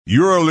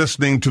You're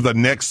listening to the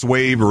Next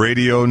Wave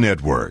Radio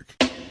Network.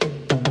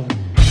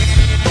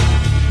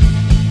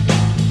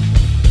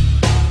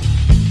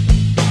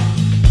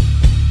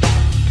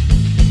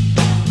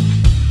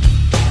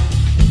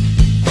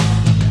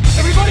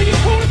 Everybody, you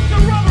call it the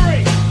robbery!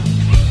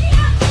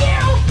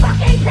 You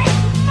fucking big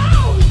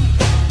moan!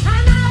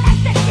 And I'll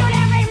execute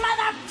every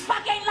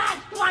motherfucking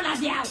last one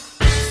of you!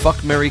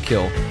 Fuck, Marry,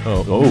 Kill.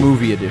 Oh.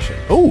 Movie edition.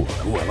 Oh,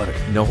 I love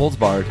it. No Holds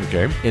Barred.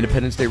 Okay.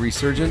 Independence Day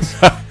Resurgence.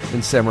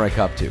 And Samurai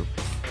Cop 2.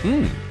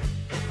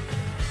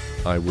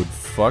 I would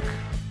fuck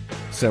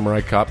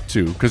Samurai Cop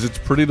 2 because it's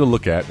pretty to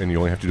look at and you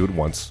only have to do it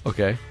once.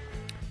 Okay.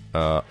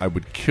 I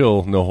would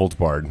kill No Holds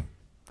Barred.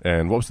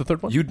 And what was the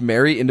third one? You'd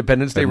marry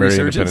Independence Day I'd marry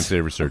Resurgence? Independence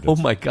Day Resurgence.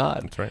 Oh my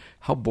God. That's right.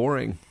 How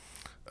boring.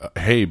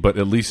 Hey, but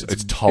at least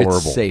it's tolerable.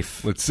 It's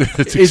safe. It's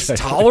It's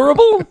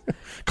tolerable?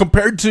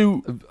 Compared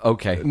to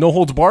Okay. No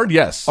Holds Barred,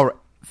 yes. All right.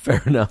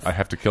 Fair enough. I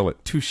have to kill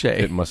it. Touche.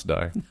 It must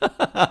die.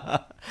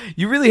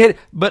 You really hate it,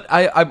 but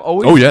I'm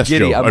always Oh, yes,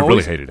 giddy. Joe. I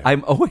really hated it.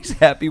 I'm always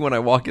happy when I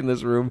walk in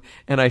this room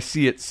and I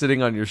see it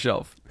sitting on your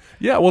shelf.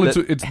 Yeah, well,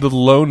 it's the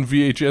lone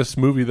VHS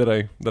movie that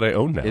I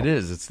own now. It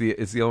is. It's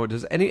the only.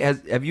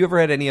 Have you ever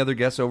had any other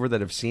guests over that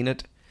have seen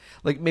it?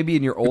 Like maybe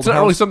in your old It's house.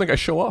 not really something I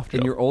show off, In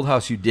Joe. your old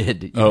house, you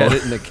did. You had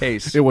it in a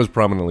case. It was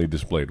prominently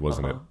displayed,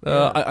 wasn't it?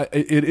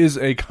 It is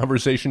a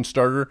conversation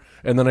starter,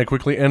 and then I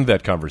quickly end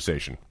that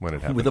conversation when it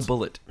happens. With a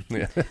bullet.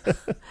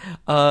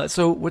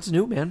 So what's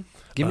new, man?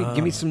 Give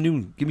me some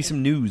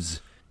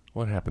news.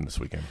 What happened this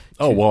weekend?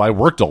 Oh, well, I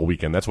worked all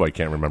weekend. That's why I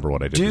can't remember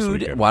what I did this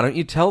Dude, weekend. why don't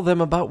you tell them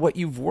about what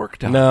you've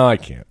worked on? No, I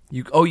can't.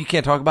 You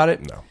can't talk about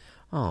it? No.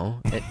 Oh,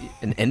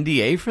 an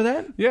NDA for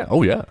that? Yeah.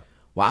 Oh, yeah.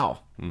 Wow.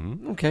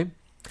 Okay.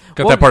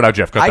 Cut that part out,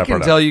 Jeff. Cut I that can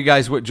part tell out. you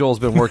guys what Joel's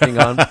been working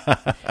on.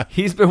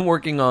 He's been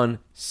working on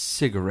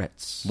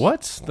cigarettes.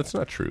 What? That's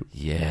not true.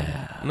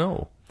 Yeah.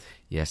 No.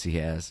 Yes, he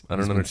has. I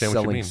don't understand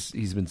what you mean.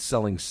 He's been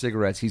selling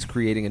cigarettes. He's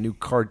creating a new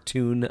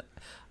cartoon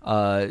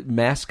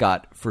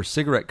mascot for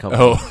cigarette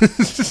companies.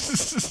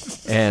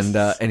 Oh.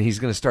 and he's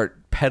going to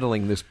start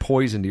peddling this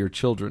poison to your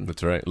children.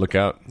 That's right. Look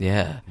out.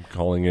 Yeah. I'm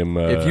calling him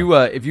If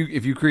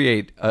you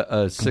create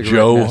a cigarette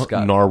Joe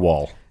mascot,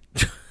 Narwhal.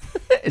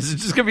 is it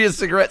just going to be a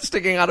cigarette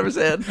sticking out of his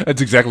head?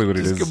 That's exactly what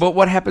it is. But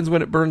what happens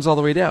when it burns all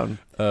the way down?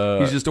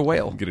 He's just a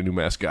whale. Get a new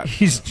mascot.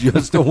 He's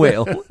just a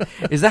whale.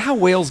 Is that how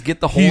whales get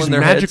the hole He's in their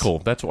magical.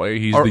 heads? That's why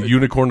he's Are- the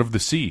unicorn of the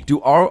sea. Do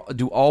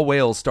all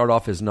whales start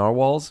off as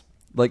narwhals?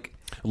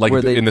 Like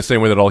where they, in the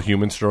same way that all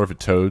humans start off at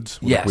toads.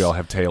 yes. We all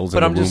have tails. But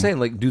in I'm the just womb. saying,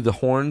 like, do the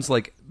horns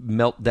like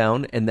melt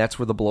down, and that's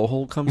where the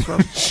blowhole comes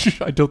from?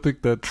 I don't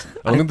think that's.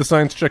 I don't think the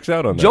science checks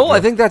out on that. Joel, no.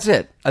 I think that's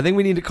it. I think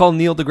we need to call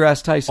Neil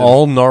deGrasse Tyson.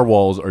 all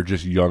narwhals are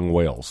just young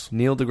whales.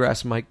 Neil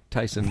deGrasse Mike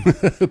Tyson.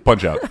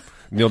 Punch out.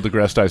 Neil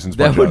deGrasse Tyson's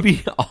That Punch would Out.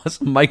 be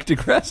awesome, Mike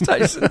deGrasse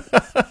Tyson.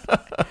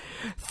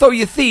 So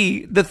you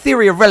see, the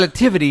theory of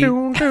relativity.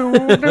 I'm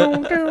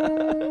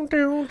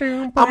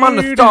on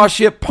the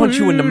starship, punch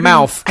you in the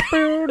mouth.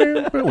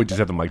 We just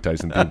have the Mike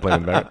Tyson theme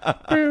playing in the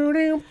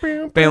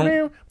background.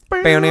 Bow,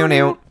 bow, now,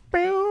 now.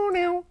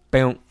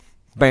 Bow,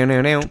 bow,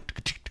 now, now.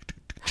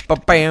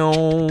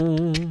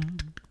 Ba-bow.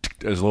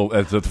 As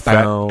the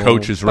fat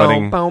coach is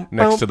running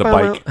next to the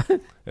bike,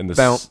 and the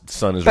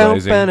sun is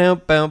rising.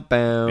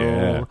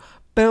 Yeah.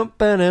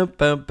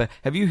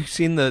 Have you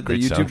seen the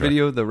Great YouTube soundtrack.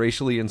 video, the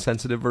racially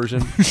insensitive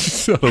version?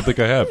 I don't think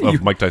I have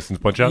of Mike Tyson's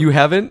Punch Out. You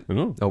haven't?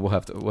 No. Oh, we'll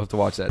have to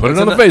watch that. Put it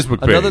That's on the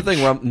Facebook Another page.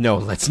 thing where no,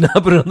 let's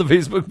not put it on the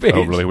Facebook page.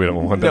 Oh, really? We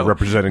don't want that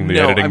representing the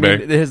editing I bay?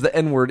 mean, it has the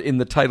N-word in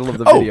the title of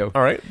the Oh, video.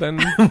 all right,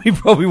 then We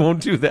probably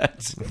won't do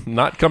that.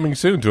 not coming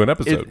soon to an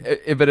episode.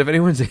 But if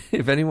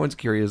anyone's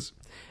curious,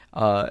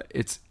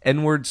 it's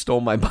N-word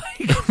stole my bike.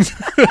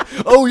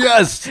 Oh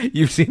yes,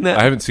 You've seen that?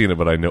 I haven't seen it,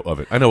 but I know of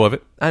it. I know of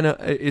it. I know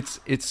it's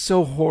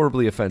so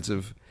horribly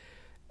offensive,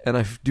 and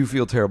I do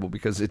feel terrible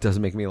because it does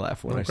make me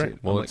laugh when I see it.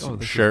 Well, I'm let's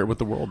like, share it with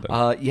the world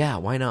then. yeah,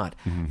 why not?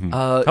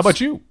 How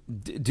about you?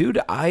 Dude? Did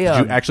you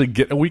actually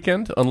get a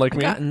weekend, unlike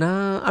me?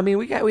 I mean,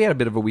 we had a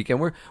bit of a weekend.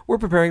 We're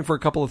preparing for a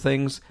couple of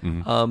things.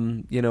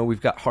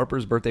 We've got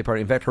Harper's birthday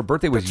party. In fact, her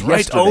birthday was Right.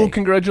 yesterday. Oh,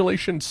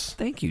 congratulations!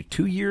 Thank you.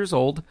 2 years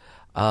old.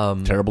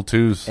 Terrible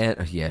twos.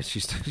 And yeah,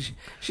 she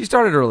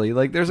started early.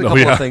 Like there's a Oh, couple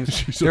yeah. of things.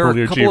 She's an There are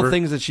early a couple achiever. of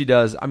things that she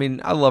does. I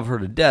mean, I love her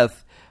to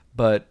death,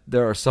 but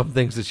there are some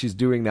things that she's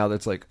doing now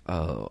that's like,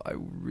 oh, I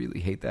really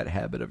hate that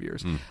habit of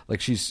yours. Like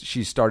she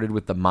started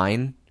with the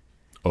mine.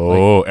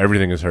 Oh,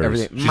 everything is hers.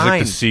 everything- She's like mine,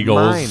 the seagulls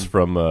mine.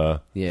 from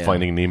Yeah.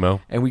 Finding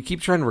Nemo. And we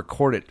keep trying to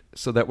record it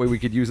so that way we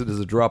could use it as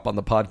a drop on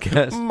the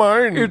podcast.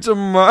 Mine. It's a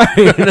mine.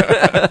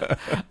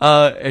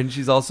 And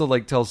she's also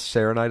like tells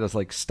Sarah and I to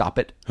like stop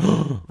it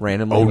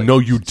randomly. Oh like, no,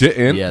 you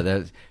didn't.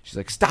 Yeah, she's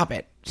like, stop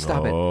it.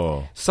 Stop Oh.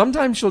 it.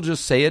 Sometimes she'll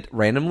just say it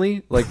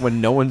randomly, like when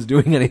no one's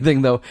doing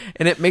anything, though,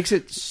 and it makes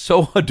it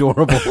so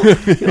adorable.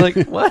 You're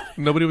like, what?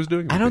 Nobody was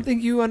doing anything. I don't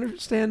think you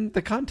understand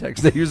the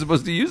context that you're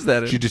supposed to use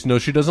that in. She just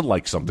knows she doesn't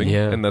like something,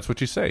 Yeah. and that's what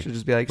you say. She'll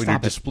just be like, when "Stop you're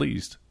it."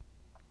 displeased.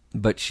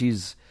 But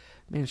she's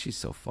Man, she's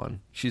so fun.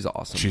 She's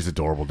awesome. She's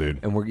adorable, dude.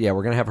 And we're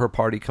gonna have her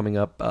party coming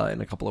up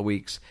in a couple of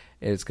weeks.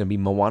 And it's gonna be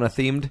Moana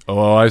themed.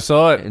 Oh, I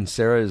saw it. And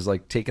Sarah is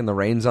like taking the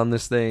reins on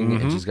this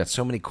thing, and she's got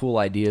so many cool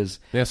ideas.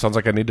 Yeah, sounds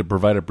like I need to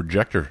provide a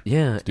projector.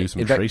 Yeah, to do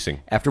some in fact, tracing.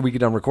 After we get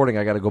done recording,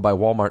 I got to go by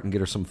Walmart and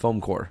get her some foam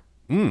core.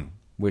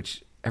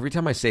 Which every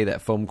time I say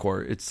that foam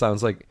core, it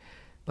sounds like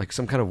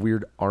some kind of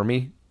weird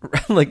army.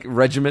 Like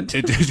regiment.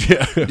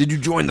 Yeah. Did you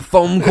join the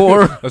foam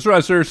corps? That's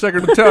right, sir.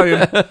 2nd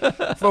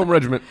Battalion, foam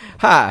regiment.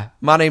 Hi,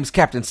 my name's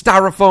Captain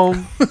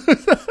Styrofoam.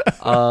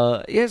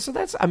 Yeah, so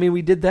that's. I mean,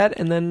 we did that,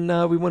 and then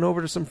we went over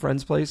to some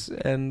friend's place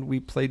and we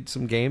played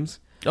some games.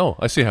 Oh,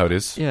 I see how it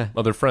is. Yeah,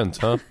 other friends,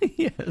 huh?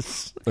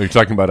 Yes. Are you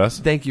talking about us?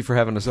 Thank you for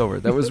having us over.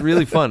 That was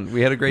really fun.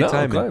 We had a great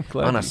time glad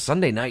on a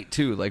Sunday night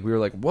too. Like we were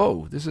like,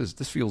 whoa, this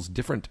feels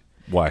different.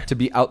 Why? To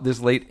be out this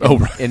late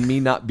and me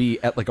not be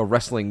at like a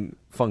wrestling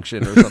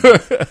function or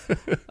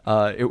something.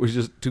 It was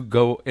just to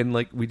go and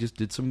like we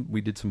did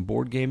some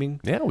board gaming.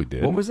 Yeah, we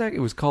did. What was that? It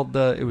was called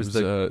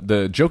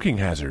the Joking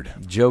Hazard.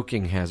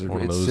 Joking Hazard.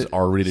 One of those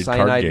R-rated card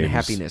Cyanide games. and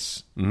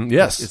Happiness.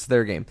 Yes. It's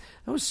their game.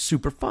 That was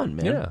super fun,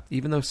 man. Yeah.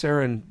 Even though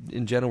Sarah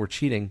and Jenna were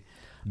cheating.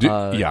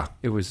 Yeah.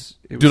 It was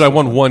Dude, so I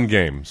won fun. one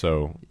game,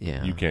 so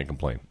Yeah. you can't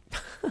complain.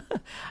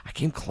 I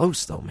came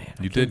close though, man.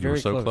 You did. You were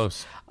so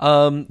close.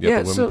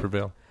 Yeah, the women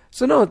prevail.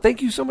 So no,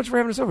 thank you so much for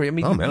having us over. I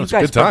mean, Oh, man, it you was a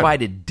guys good time.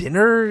 provided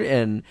dinner,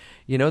 and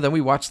then we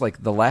watched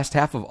like the last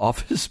half of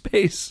Office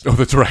Space. Oh,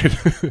 that's right.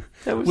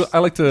 That was, well, I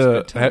like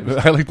good times.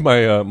 I like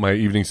my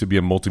evenings to be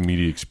a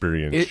multimedia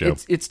experience show.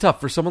 It's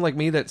tough for someone like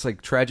me that's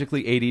like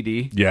tragically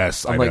ADD.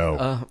 Yes, I'm I like,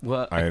 know.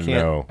 well, I can't,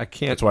 know. I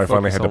can't. That's why I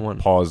finally focus had to on one.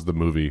 pause the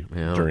movie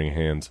Yeah. during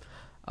Hands.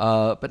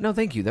 But no,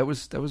 thank you. That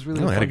was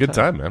really. I had a good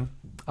time,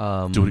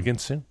 man. Do it again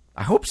soon.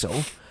 I hope so.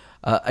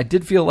 I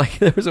did feel like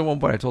there was at one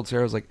point I told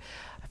Sarah, I was like,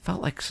 I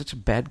felt like such a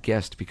bad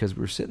guest because we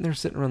were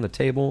sitting around the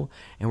table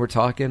and we're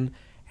talking,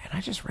 and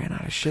I just ran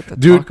out of shit to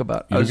talk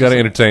about. You got to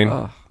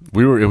entertain.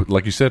 We were,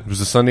 like you said, it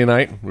was a Sunday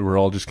night. We were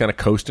all just kind of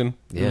coasting.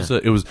 Yeah.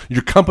 It was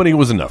your company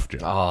was enough, Joe.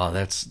 Oh,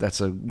 that's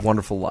a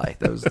wonderful lie.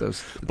 That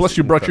was Plus,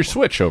 you brought your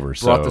Switch over.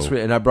 Brought the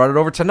Switch, and I brought it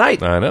over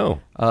tonight. I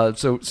know.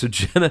 So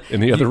Jenna In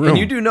the other room. and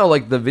you do know,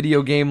 like the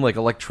video game, like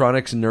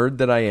electronics nerd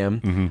that I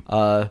am.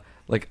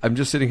 Like I'm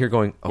just sitting here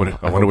going, oh,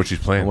 I wonder what she's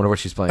playing. I wonder what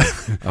she's playing.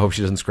 I hope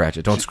she doesn't scratch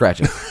it. Don't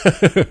scratch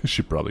it.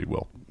 She probably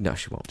will. No,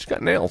 she won't. She's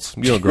got nails.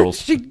 You know,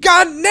 girls. She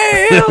got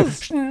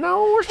nails. she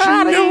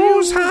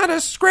knows how to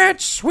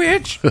scratch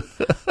switch.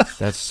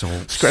 That's so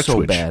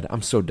Switch. bad.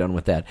 I'm so done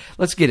with that.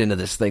 Let's get into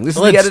this thing. This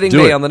is Let's the Editing do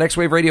Bay it. on the Next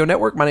Wave Radio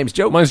Network. My name's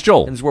Joe. Mine's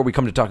Joel. And this is where we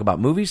come to talk about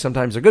movies.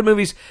 Sometimes they're good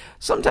movies.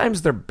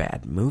 Sometimes they're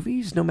bad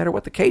movies. No matter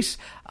what the case,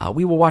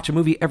 we will watch a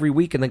movie every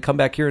week and then come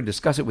back here and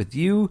discuss it with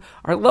you,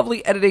 our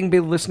lovely Editing Bay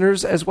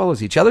listeners, as well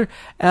as each other.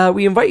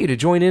 We invite you to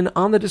join in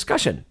on the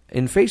discussion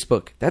in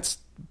Facebook. That's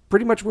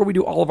pretty much where we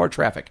do all of our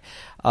traffic.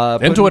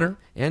 And Twitter.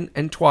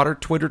 And Twitter,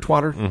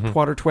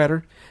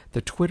 Twatter,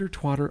 the Twitter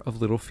Twatter of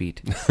Little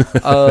Feet.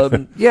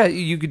 Yeah,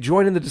 you could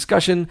join in the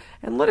discussion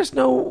and let us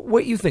know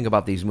what you think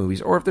about these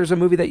movies, or if there's a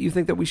movie that you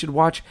think that we should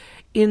watch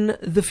in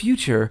the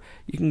future,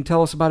 you can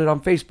tell us about it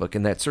on Facebook.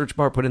 In that search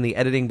bar, put in the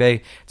Editing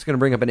Bay. It's going to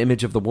bring up an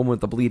image of the woman with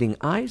the bleeding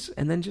eyes,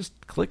 and then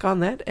just click on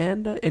that,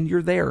 and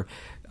you're there.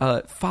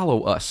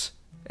 Follow us,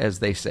 as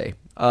they say.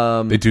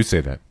 They do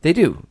say that. They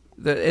do.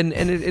 And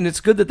it's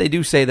good that they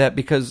do say that,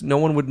 because no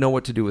one would know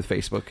what to do with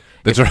Facebook.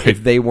 That's if, right.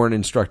 If they weren't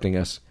instructing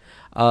us.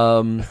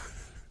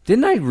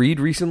 Didn't I read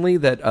recently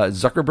that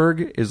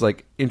Zuckerberg is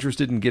like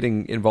interested in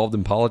getting involved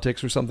in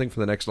politics or something for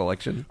the next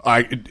election?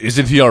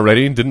 Isn't he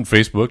already? Didn't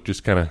Facebook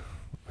just kind of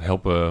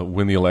help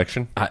win the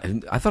election? I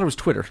thought it was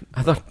Twitter.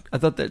 I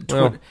thought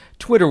that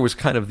Twitter was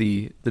kind of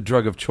the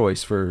drug of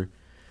choice for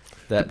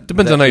that.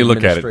 Depends on how you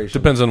look at it.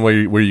 Depends on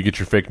where you get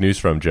your fake news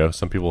from, Joe.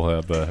 Some people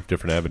have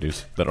different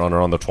avenues that are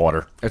on the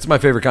Twitter. It's my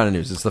favorite kind of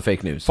news. It's the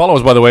fake news. Follow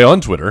us, by the way,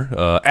 on Twitter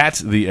at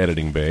the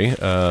Editing Bay.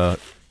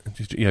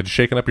 Just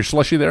shaking up your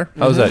slushy there.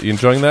 How's that? You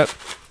enjoying that?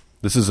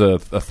 This is a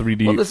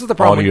 3D this is the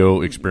problem.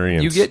 audio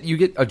experience. You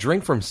get a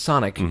drink from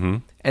Sonic,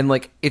 and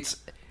like it's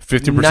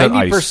 50%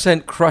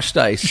 90% crushed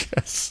ice,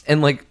 Yes.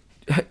 and like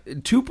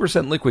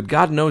 2% liquid.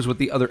 God knows what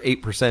the other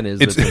 8% is.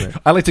 That's in there.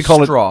 I like to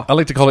call Straw.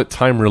 it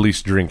time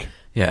release drink.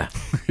 Yeah,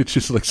 It's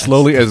just like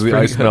slowly as the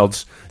pretty ice good.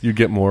 melts, you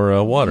get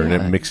more water, and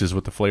Yeah. it mixes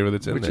with the flavor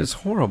that's in which there. is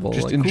horrible.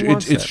 Just Like, who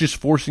wants it's that? just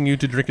forcing you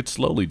to drink it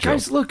slowly, Joe.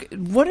 Guys, look,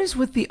 what is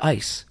with the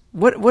ice?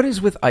 What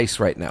is with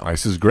ice right now?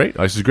 Ice is great.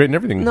 Ice is great and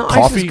everything. No,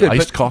 Coffee, ice is good,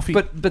 iced but, coffee.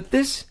 But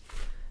this,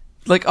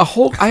 like a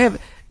whole,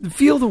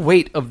 feel the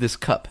weight of this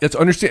cup. It's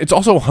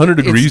also 100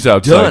 degrees It's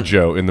outside, done.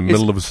 Joe, in the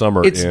middle of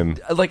summer. It's And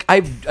like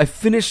I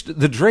finished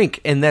the drink,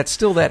 and that's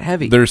still that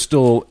heavy. there's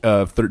still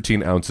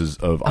 13 ounces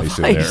of ice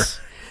in there.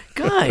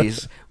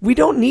 Guys, we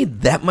don't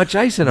need that much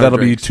ice in our That'll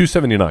be drinks.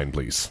 $2.79,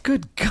 please.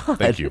 Good God.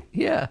 Thank you.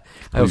 Yeah.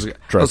 I Please also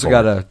drive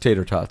got forward.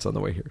 tater tots on the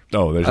way here.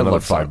 Oh, there's another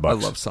 $5. I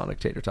love Sonic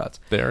tater tots.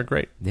 They are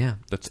great. Yeah.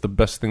 That's the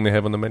best thing they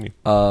have on the menu.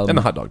 And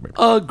the hot dog, maybe.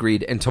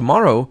 Agreed. And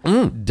tomorrow,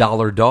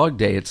 Dollar Dog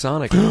Day at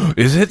Sonic.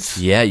 Is it?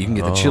 Yeah, you can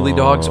get the chili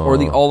dogs or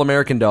the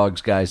all-American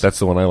dogs, guys. That's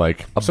the one I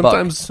like. $1.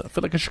 Sometimes I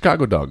feel like a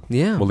Chicago dog.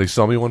 Yeah. Will they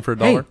sell me one for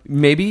 $1? Hey,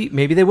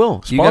 maybe they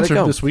will. You gotta Sponsored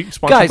go. this week,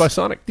 sponsored Guys, by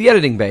Sonic. The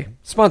Editing Bay,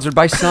 sponsored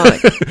by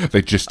Sonic.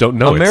 They just don't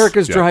know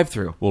America's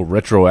drive-thru. We'll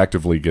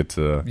retroactively get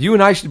You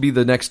and I should be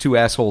the next two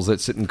assholes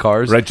that sit in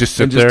cars. Right, just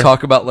sit and there. just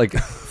talk about, like,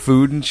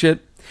 food and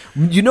shit.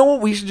 You know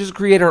what? We should just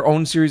create our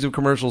own series of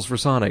commercials for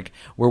Sonic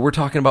where we're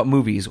talking about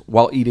movies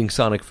while eating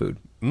Sonic food.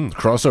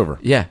 crossover.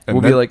 Yeah. And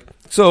we'll then, be like,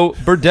 so,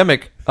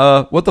 Birdemic,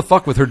 what the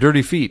fuck with her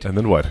dirty feet? And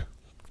then what?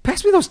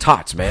 Pass me those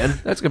tots, man.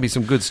 That's going to be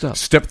some good stuff.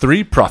 Step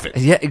 3, profit.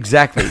 Yeah,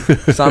 exactly.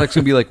 Sonic's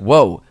going to be like,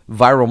 whoa,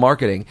 viral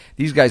marketing.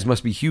 These guys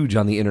must be huge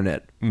on the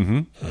internet.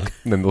 And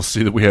then they'll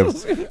see that we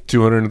have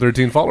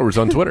 213 followers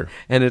on Twitter.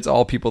 And it's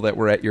all people that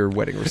were at your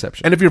wedding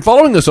reception. And if you're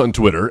following us on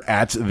Twitter,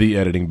 at The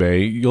Editing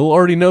Bay, you'll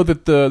already know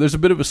that there's a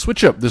bit of a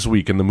switch-up this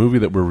week in the movie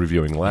that we're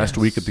reviewing. Last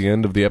week at the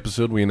end of the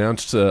episode, we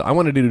announced I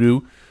wanted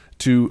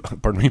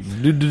pardon me.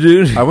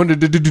 I wanted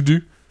to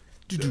do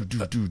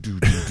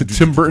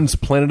Tim Burton's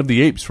Planet of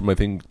the Apes from, I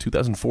think,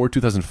 2004,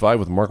 2005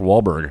 with Mark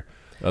Wahlberg.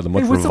 The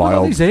much what's up with all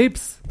reviled these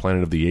apes?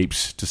 Planet of the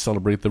Apes to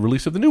celebrate the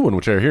release of the new one,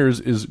 which I hear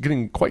is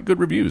getting quite good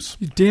reviews.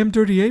 You damn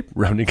dirty ape.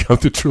 Rounding out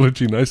the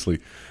trilogy nicely.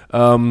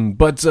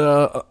 But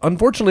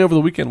unfortunately, over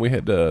the weekend, we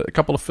had a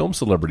couple of film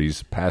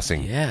celebrities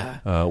passing.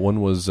 Yeah.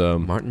 One was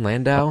Martin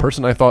Landau. a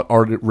person I thought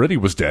already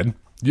was dead.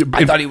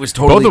 I thought he was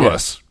totally Both of dead.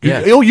 us.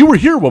 Yeah. You were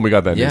here when we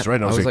got that Yeah. news, right?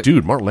 And I was like, like,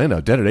 dude, Martin Landau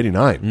dead at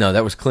 89. No,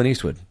 that was Clint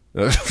Eastwood.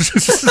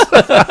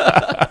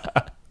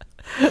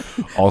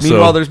 Also,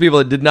 Meanwhile, there's people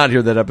that did not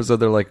hear that episode.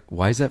 They're like,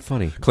 why is that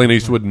funny? Clint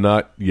Eastwood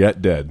not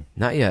yet dead.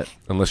 Not yet.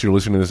 Unless you're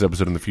listening to this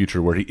episode in the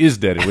future where he is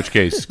dead, in which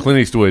case, Clint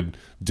Eastwood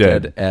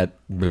dead. At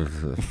yeah,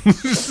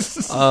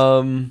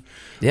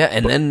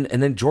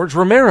 and then George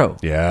Romero.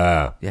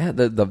 Yeah. Yeah,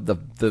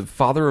 the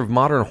father of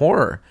modern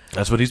horror.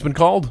 That's what he's been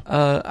called.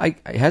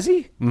 Has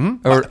he?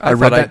 Mm-hmm. Or I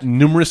read that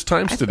numerous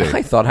times today.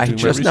 I thought I doing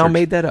my just now research.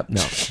 made that up.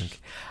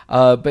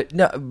 No, but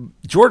no,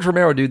 George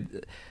Romero,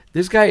 dude.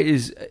 This guy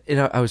is. You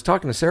know, I was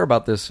talking to Sarah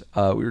about this.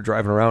 We were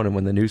driving around, and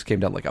when the news came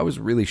down, like I was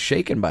really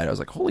shaken by it. I was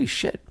like, "Holy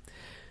shit!"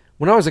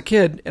 When I was a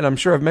kid, and I'm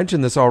sure I've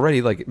mentioned this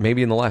already, like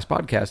maybe in the last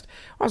podcast.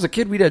 When I was a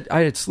kid, I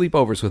had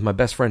sleepovers with my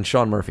best friend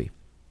Sean Murphy.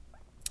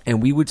 And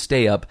we would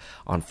stay up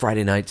on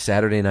Friday night,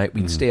 Saturday night.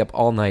 We'd stay up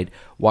all night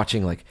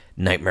watching like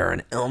Nightmare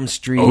on Elm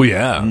Street. Oh,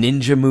 yeah.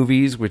 Ninja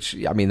movies, which,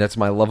 I mean, that's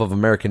my love of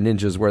American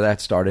ninjas where that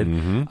started.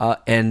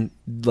 And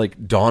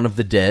like Dawn of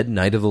the Dead,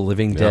 Night of the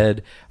Living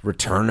Dead,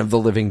 Return of the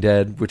Living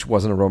Dead, which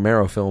wasn't a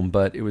Romero film,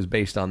 but it was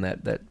based on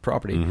that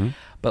property.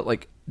 But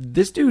like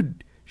this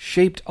dude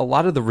shaped a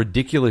lot of the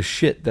ridiculous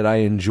shit that I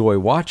enjoy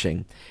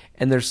watching.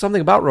 And there's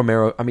something about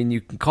Romero. I mean,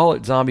 you can call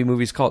it zombie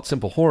movies, call it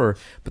simple horror,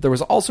 but there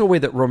was also a way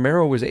that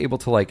Romero was able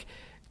to like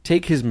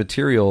take his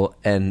material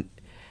and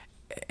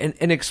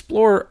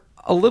explore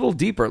a little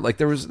deeper. Like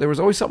there was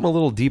always something a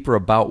little deeper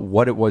about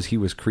what it was he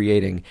was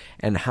creating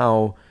and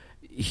how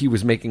he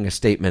was making a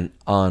statement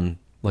on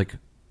like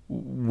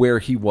where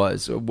he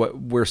was,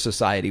 where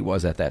society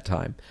was at that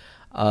time.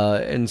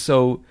 And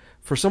so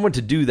for someone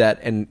to do that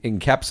and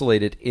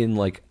encapsulate it in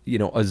like, you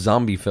know, a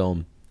zombie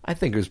film, I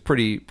think it was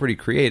pretty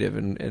creative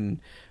and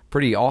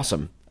pretty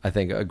awesome. I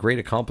think a great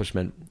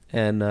accomplishment,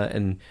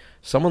 and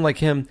someone like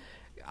him,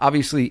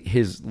 obviously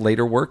his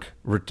later work,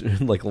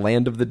 like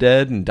Land of the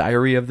Dead and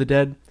Diary of the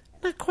Dead,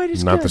 not quite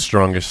as Not good. the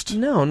strongest.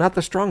 No, not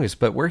the strongest.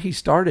 But where he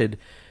started,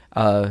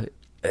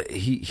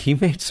 he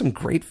made some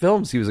great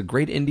films. He was a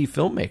great indie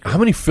filmmaker. How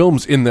many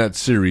films in that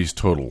series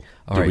total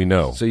do we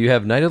know? So you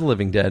have Night of the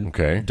Living Dead,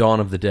 Okay.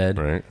 Dawn of the Dead,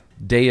 Right.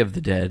 Day of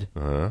the Dead,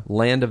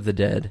 Land of the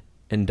Dead,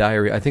 and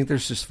Diary. I think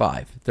there's just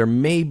 5. There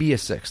may be a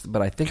 6th,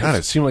 but I think God,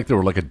 it seemed like there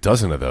were like a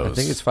dozen of those. I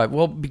think it's 5.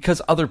 Well,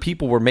 because other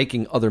people were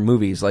making other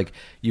movies. Like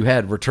you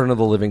had Return of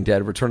the Living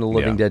Dead, Return of the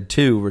Living Dead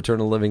 2, Return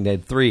of the Living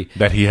Dead 3.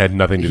 That he had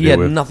nothing to do He had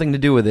with. nothing to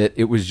do with it.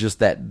 It was just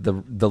that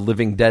the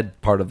Living Dead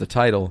part of the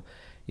title,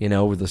 you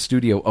know, the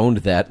studio owned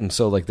that, and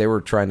so like they were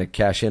trying to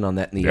cash in on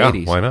that in the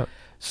 80s. Why not?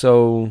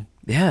 So,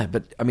 yeah,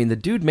 but I mean, the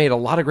dude made a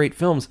lot of great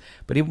films,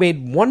 but he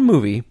made one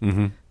movie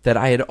that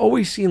I had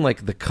always seen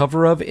like the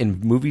cover of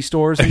in movie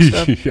stores and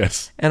stuff.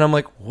 Yes. And I'm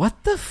like,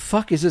 what the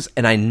fuck is this?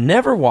 And I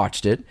never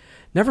watched it,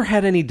 never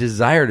had any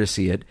desire to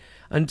see it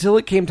until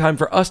it came time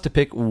for us to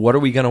pick what are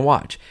we going to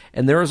watch.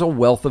 And there is a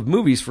wealth of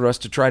movies for us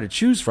to try to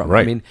choose from.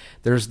 Right. I mean,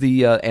 there's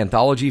the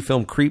anthology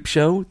film Creep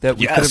Show that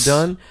we could have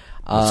done.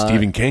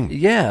 Stephen King.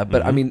 Yeah,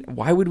 but I mean,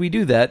 why would we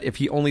do that if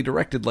he only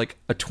directed like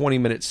a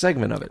 20-minute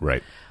segment of it?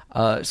 Right.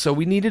 So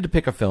we needed to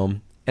pick a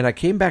film, and I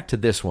came back to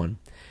this one,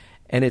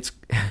 and it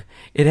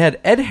had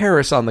Ed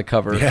Harris on the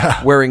cover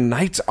wearing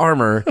knight's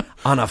armor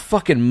on a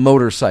fucking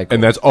motorcycle.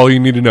 And that's all you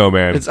need to know,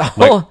 man. It's all-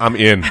 Like, I'm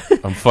in.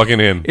 I'm fucking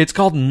in. It's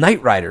called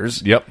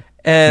Knightriders. Yep.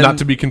 And Not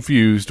to be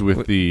confused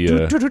with the...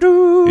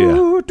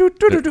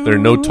 There are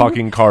no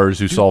talking cars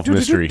who solve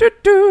mystery.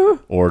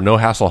 Or no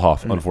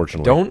Hasselhoff,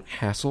 unfortunately. Don't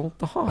hassle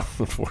the Hoff.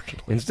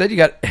 Unfortunately. Instead, you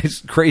got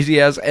his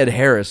crazy-ass Ed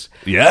Harris.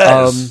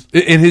 Yes.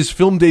 In his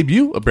film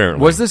debut,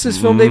 apparently. Was this his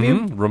film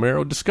debut?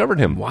 Romero discovered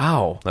him.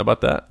 Wow. How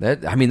about that?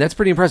 That's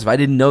pretty impressive. I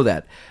didn't know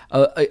that.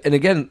 And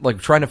again, like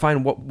trying to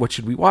find what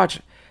should we watch.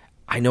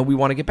 I know we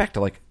want to get back to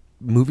like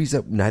movies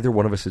that neither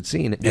one of us had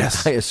seen.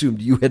 Yes. I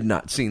assumed you had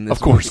not seen this.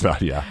 Of course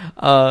movie. not, yeah.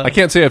 I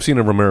can't say I've seen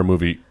a Romero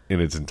movie in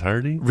its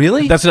entirety.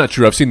 Really? That's not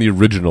true. I've seen the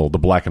original, the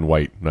black and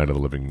white Night of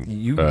the Living.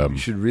 You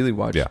should really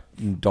watch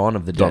Dawn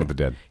of the Dead. Dawn of the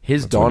Dead.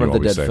 His That's Dawn what of you the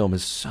always Dead say. film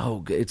is so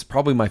good. It's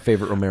probably my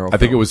favorite Romero film. I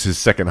think it was his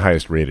second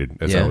highest rated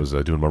as Yeah. I was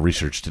doing my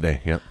research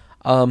today. Yep.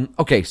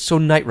 Okay, so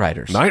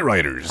Knightriders.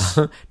 Knightriders.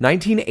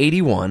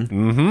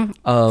 1981.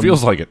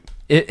 Feels like it.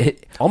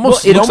 It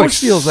Almost it looks almost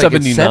like feels like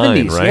it's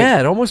 79, 70s. right? Yeah,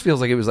 it almost feels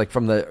like it was like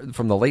from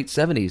the late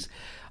 70s.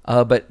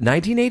 But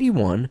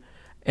 1981,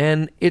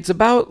 and it's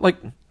about like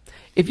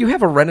if you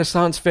have a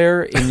Renaissance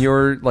fair in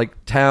your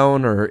like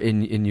town or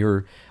in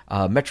your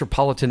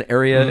metropolitan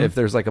area, if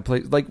there's like a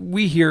place like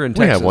we here in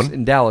We have Texas, one.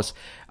 in Dallas,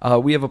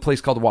 we have a place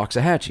called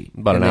Waxahachie.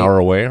 About an And hour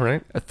away,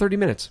 right? 30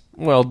 minutes.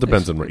 Well, it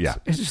depends on where. Yeah.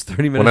 It's just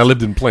 30 minutes. When I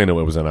lived in Plano,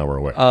 it was an hour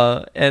away.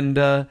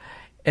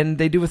 And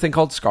they do a thing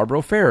called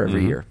Scarborough Fair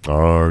every year.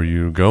 Are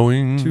you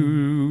going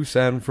To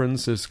San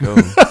Francisco.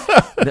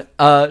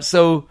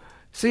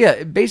 So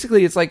yeah,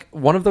 basically it's like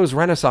one of those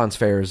Renaissance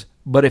fairs,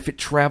 but if it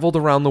traveled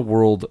around the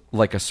world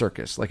like a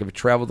circus, like if it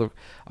traveled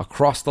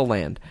across the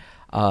land.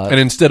 And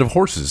instead of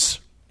horses,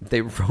 They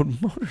rode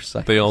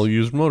motorcycles. they all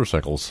used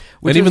motorcycles.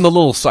 Which and even is- the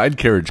little side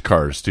carriage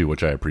cars, too,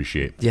 which I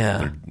appreciate. Yeah.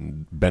 They're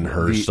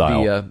Ben-Hur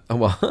style. I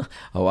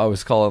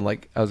was going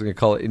to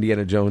call it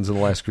Indiana Jones and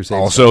the Last Crusade.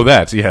 Also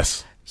that,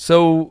 yes.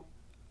 So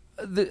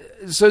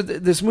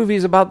this movie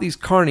is about these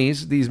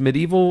carnies, these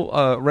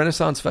medieval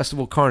Renaissance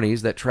festival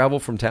carnies that travel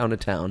from town to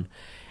town,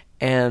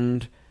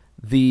 and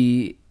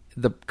the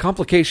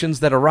complications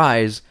that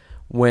arise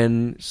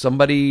when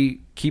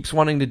somebody keeps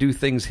wanting to do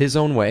things his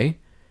own way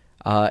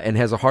and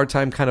has a hard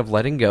time kind of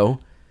letting go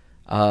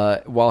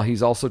while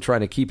he's also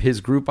trying to keep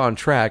his group on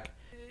track.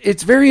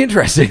 It's very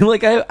interesting.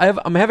 Like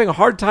I'm having a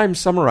hard time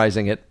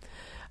summarizing it.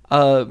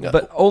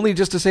 But only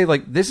just to say,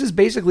 like, this is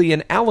basically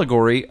an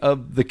allegory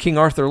of the King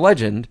Arthur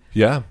legend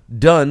Yeah.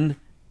 done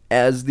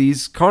as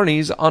these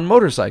carnies on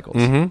motorcycles.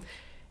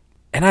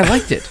 And I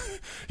liked it.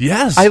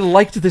 Yes. I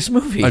liked this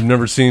movie. I've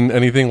never seen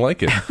anything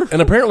like it.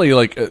 And apparently,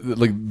 like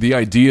the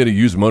idea to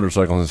use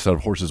motorcycles instead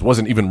of horses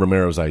wasn't even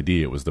Romero's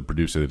idea. It was the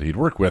producer that he'd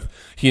worked with.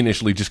 He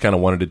initially just kind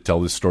of wanted to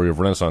tell this story of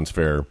Renaissance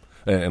Fair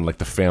and like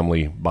the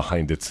family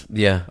behind it.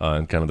 Yeah.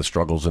 And kind of the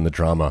struggles and the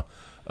drama.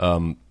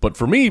 But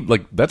for me,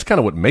 like that's kind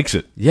of what makes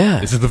it.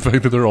 Yeah. Is the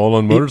fact that they're all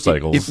on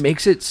motorcycles. It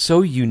makes it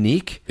so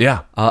unique.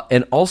 Yeah.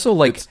 And also,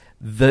 like,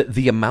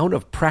 the amount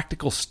of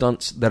practical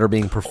stunts that are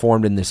being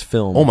performed in this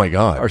film Oh my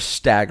God. are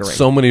staggering.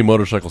 So many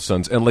motorcycle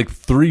stunts and like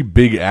 3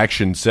 big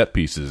action set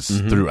pieces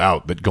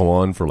throughout that go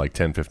on for like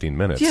 10, 15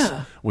 minutes.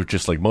 Yeah. With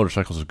just like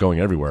motorcycles going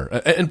everywhere.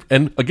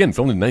 And again,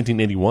 filmed in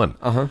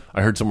 1981.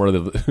 I heard somewhere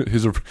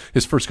that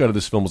his first cut of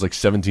this film was like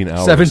 17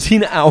 hours.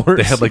 17 hours.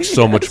 They had like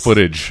so much Yes.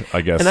 footage,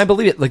 I guess. And I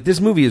believe it. Like,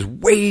 this movie is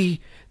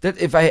way... That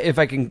if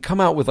I can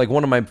come out with like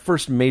one of my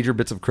first major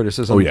bits of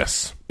criticism, Oh,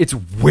 yes. it's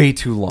way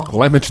too long.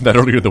 Well, I mentioned that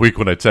earlier in the week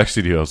when I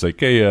texted you. I was like,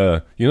 hey,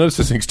 you notice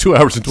this thing's 2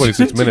 hours and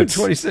 26 minutes.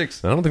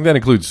 26. I don't think that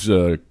includes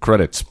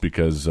credits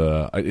because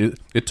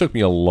it took me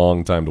a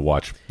long time to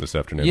watch this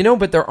afternoon. You know,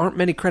 but there aren't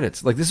many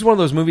credits. Like, this is one of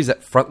those movies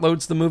that front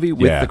loads the movie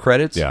with Yeah, the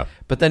credits. yeah.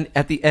 But then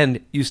at the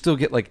end, you still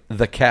get like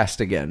the cast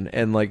again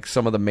and like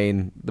some of the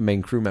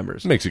main crew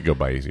members. Makes it go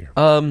by easier.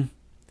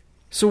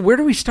 So where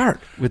do we start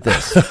with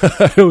this?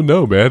 I don't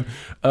know, man.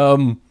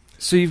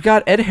 So you've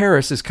got Ed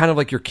Harris as kind of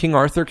like your King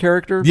Arthur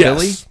character, Yes.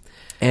 Billy.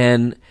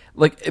 And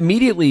like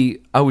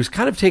immediately I was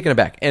kind of taken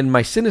aback. And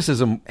my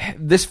cynicism,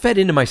 this fed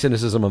into my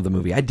cynicism of the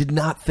movie. I did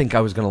not think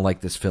I was going to like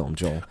this film,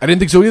 Joel. I didn't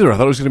think so either. I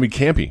thought it was going to be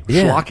campy,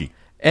 schlocky.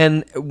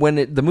 And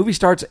when the movie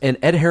starts and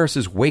Ed Harris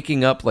is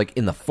waking up like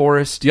in the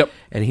forest, Yep.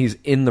 and he's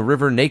in the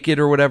river naked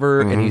or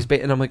whatever, and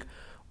and I'm like,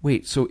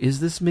 wait, so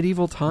is this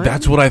medieval time?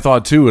 That's what I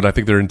thought too, and I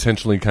think they're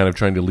intentionally kind of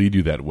trying to lead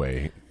you that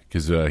way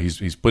because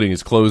he's putting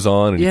his clothes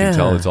on, and you can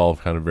tell it's all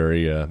kind of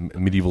very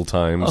medieval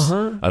times.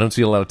 I don't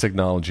see a lot of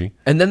technology.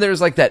 And then there's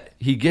like that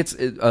he gets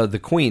the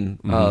queen.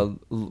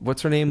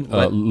 What's her name?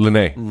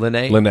 Lynette.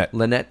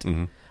 Lynette.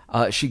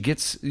 She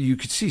gets. You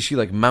could see she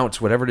like mounts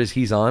whatever it is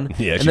he's on.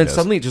 Yeah, and she then does.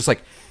 suddenly just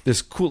like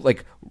this cool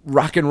like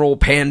rock and roll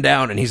pan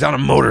down, and he's on a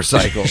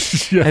motorcycle.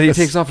 And he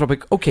takes off. And I'm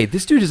like, okay,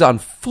 this dude is on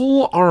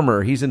full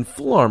armor. He's in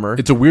full armor.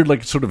 It's a weird,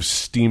 like, sort of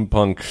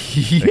steampunk,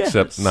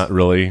 except not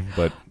really,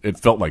 but it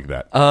felt like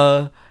that.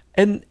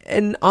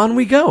 And on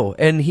we go.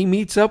 And he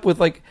meets up with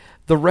like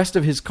the rest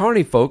of his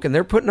carny folk, and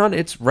they're putting on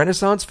it's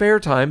Renaissance fair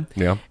time.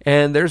 Yeah.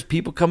 And there's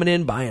people coming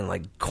in buying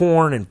like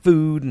corn and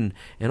food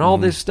and all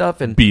this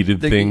stuff and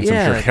Beaded things,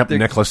 I'm sure, hemp the-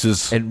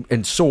 necklaces.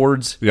 and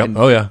swords. Yep. And,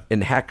 Oh, yeah.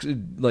 And hacks,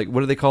 like what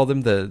do they call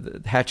them?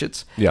 The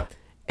hatchets. Yeah.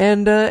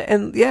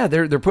 And yeah,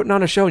 they're putting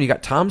on a show, and you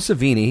got Tom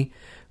Savini,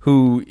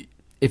 who,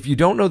 if you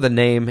don't know the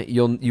name,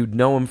 you'd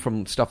know him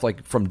from stuff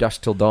like From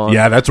Dusk Till Dawn.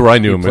 Yeah, that's where I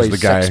knew him as plays the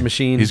guy. Sex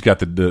Machine. He's got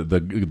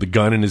the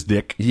gun in his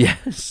dick.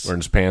 Yes, or in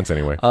his pants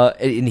anyway.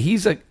 And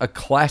he's a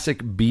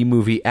classic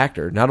B-movie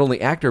actor. Not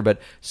only actor,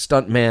 but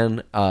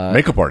stuntman,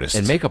 makeup artist,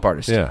 and makeup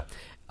artist. Yeah,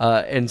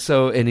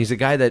 and he's a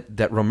guy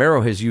that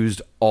Romero has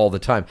used all the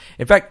time.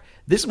 In fact,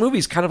 this movie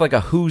is kind of like a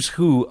who's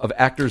who of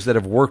actors that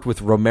have worked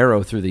with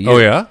Romero through the years. Oh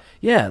yeah,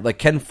 yeah, like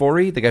Ken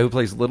Foree, the guy who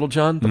plays Little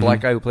John, the black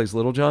guy who plays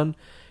Little John.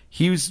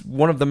 He was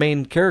one of the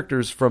main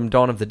characters from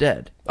Dawn of the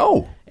Dead.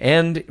 Oh,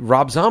 and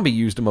Rob Zombie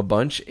used him a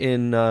bunch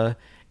in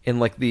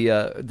like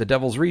the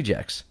Devil's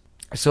Rejects.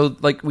 So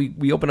like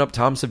we open up,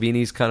 Tom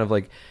Savini's kind of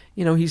like,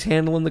 he's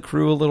handling the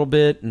crew a little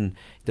bit, and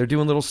they're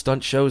doing little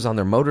stunt shows on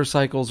their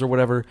motorcycles or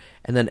whatever.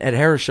 And then Ed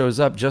Harris shows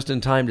up just in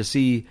time to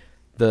see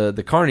the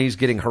carnies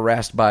getting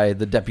harassed by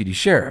the deputy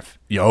sheriff.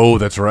 Yo,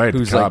 that's right.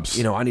 Who's Cops.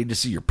 like, I need to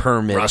see your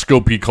permit.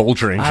 Roscoe P.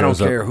 Coltrane I don't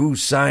shows care up. who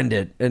signed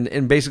it,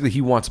 and basically he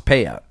wants a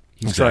payout.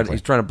 He's trying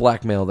to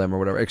blackmail them or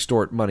whatever,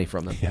 extort money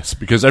from them. Yes,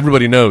 because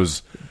everybody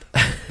knows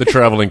the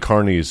traveling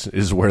carnies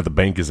is where the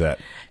bank is at.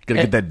 You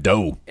gotta get that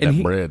dough,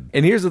 that bread.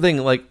 And here's the thing,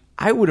 like,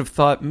 I would have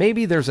thought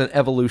maybe there's an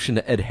evolution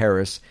to Ed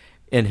Harris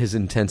and his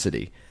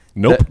intensity.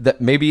 Nope.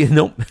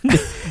 Nope.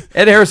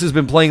 Ed Harris has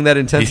been playing that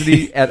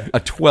intensity at a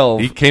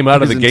 12. He came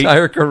out of the gate. His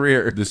entire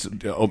career.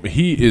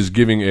 He is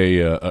giving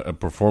a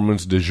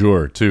performance du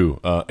jour, too.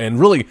 And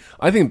really,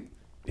 I think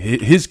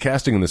his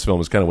casting in this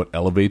film is kind of what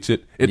elevates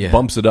it. It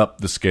bumps it up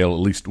the scale at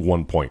least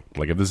 1 point.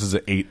 Like, if this is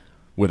an 8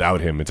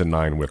 without him, it's a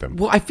 9 with him.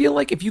 Well, I feel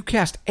like if you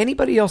cast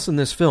anybody else in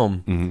this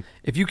film,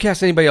 if you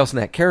cast anybody else in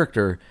that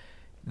character,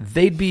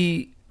 they'd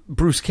be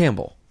Bruce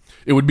Campbell.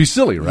 It would be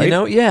silly, right?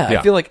 Yeah.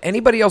 I feel like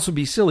anybody else would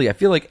be silly. I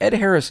feel like Ed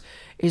Harris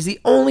is the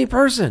only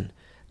person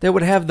that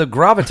would have the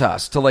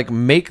gravitas to, like,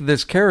 make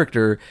this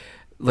character,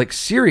 like,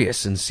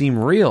 serious and seem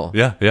real.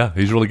 Yeah.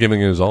 He's really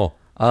giving it his all.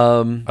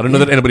 I don't know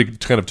that anybody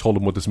kind of told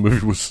him what this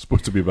movie was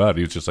supposed to be about.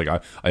 He was just like,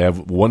 I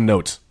have one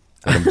note,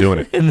 and I'm doing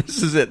it. And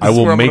this is it. I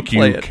will make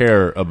you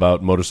care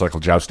about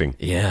motorcycle jousting.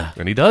 Yeah.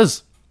 And he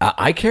does.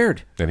 I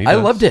cared. And I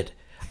loved it.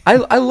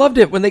 I loved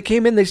it. When they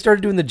came in, they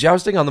started doing the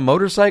jousting on the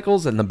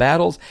motorcycles and the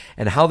battles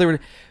and how they were...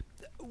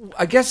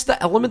 I guess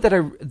the element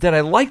that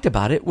I liked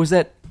about it was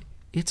that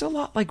it's a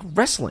lot like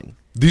wrestling.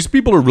 These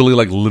people are really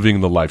like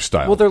living the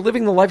lifestyle. Well, they're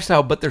living the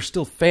lifestyle, but they're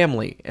still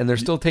family, and they're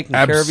still taking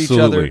care of each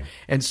other.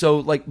 And so,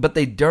 like, but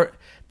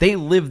they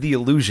live the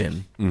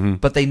illusion,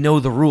 but they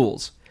know the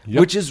rules,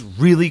 which is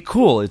really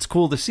cool. It's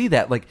cool to see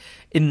that. Like,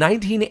 in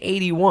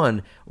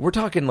 1981, we're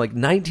talking like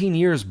 19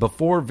 years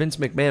before Vince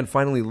McMahon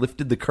finally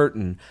lifted the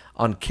curtain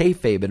on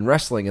kayfabe and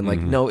wrestling, and like,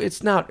 no,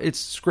 it's not.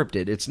 It's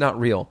scripted. It's not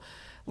real.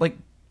 Like,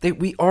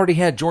 we already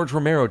had George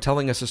Romero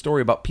telling us a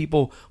story about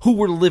people who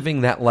were living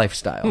that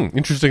lifestyle.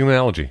 Interesting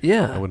analogy.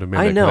 Yeah, I would have made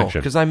that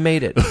connection. Because I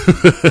made it.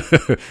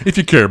 If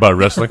you care about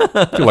wrestling,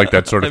 if you like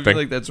that sort of thing. I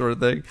like that sort of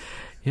thing.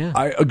 Yeah,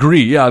 I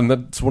agree. Yeah, and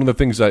that's one of the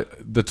things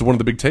that's one of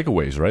the big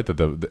takeaways, right?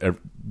 That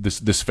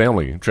this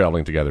family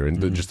traveling together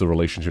and just the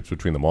relationships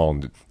between them all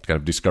and kind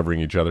of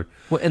discovering each other.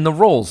 Well, and the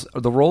roles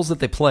that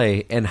they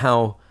play, and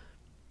how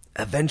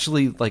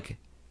eventually, like,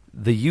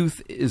 the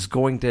youth is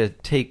going to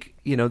take.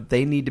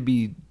 They need to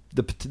be.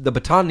 The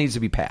baton needs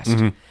to be passed,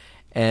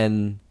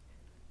 and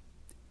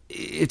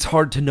it's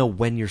hard to know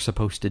when you're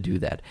supposed to do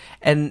that.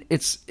 And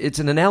it's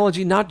an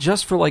analogy not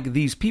just for like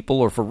these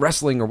people or for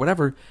wrestling or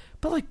whatever,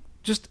 but like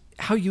just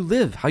how you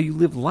live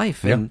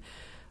life. Yeah. And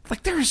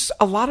like there's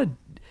a lot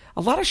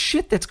of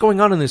shit that's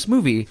going on in this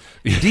movie,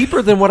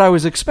 deeper than what I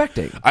was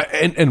expecting,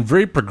 and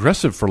very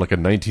progressive for like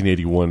a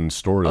 1981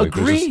 story.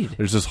 Agreed. Like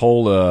there's this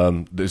whole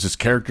there's this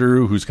character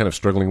who's kind of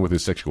struggling with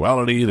his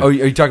sexuality. Are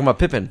you talking about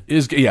Pippin?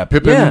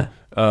 Pippin. Yeah.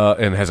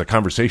 And has a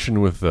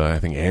conversation with I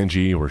think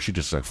Angie, where she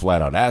just like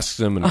flat out asks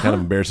him and kind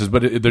of embarrasses.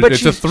 But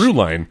it's a through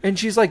line, and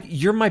she's like,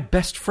 "You're my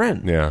best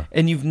friend,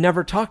 and you've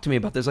never talked to me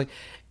about this." Like,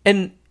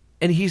 and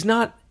he's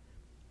not.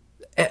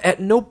 At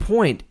no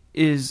point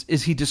is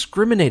he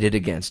discriminated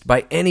against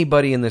by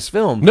anybody in this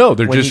film. No,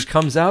 they're when just he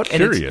comes out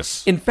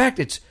curious. And in fact,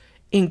 it's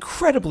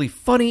incredibly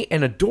funny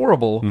and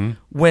adorable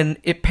when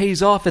it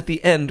pays off at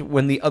the end.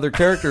 When the other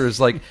character is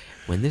like,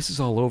 "When this is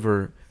all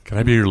over." Can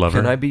I be your lover?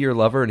 Can I be your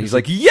lover? And he's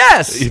like,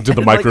 yes! Into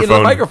the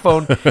microphone. like,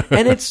 into the microphone.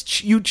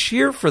 And you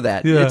cheer for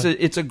that. Yeah.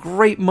 It's a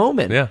great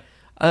moment. Yeah.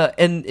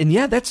 And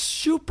yeah, that's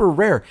super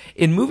rare.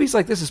 In movies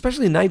like this,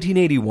 especially in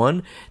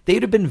 1981,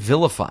 they'd have been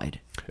vilified.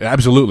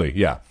 Absolutely,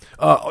 yeah.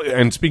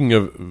 And speaking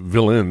of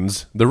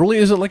villains, there really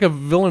isn't like a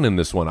villain in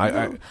this one.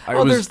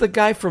 There's the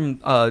guy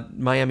from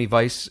Miami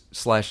Vice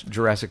 /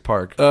 Jurassic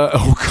Park.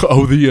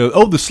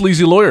 The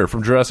sleazy lawyer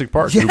from Jurassic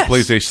Park who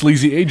plays a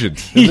sleazy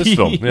agent in this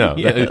film. Yeah,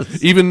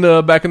 yes. Even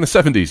back in the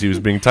 70s, he was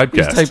being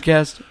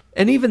typecast.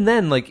 And even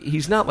then, like,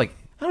 he's not like,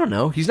 I don't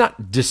know, he's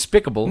not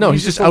despicable. No,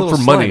 he's just a out little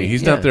for money. slimy.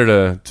 He's not there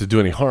to do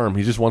any harm.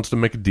 He just wants to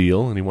make a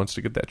deal, and he wants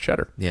to get that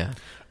cheddar. Yeah.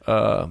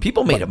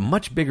 People made a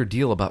much bigger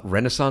deal about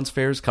Renaissance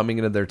fairs coming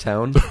into their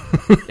town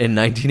in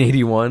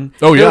 1981.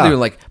 Oh, They yeah. were doing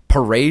like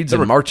parades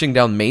and marching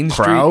down Main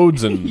Street.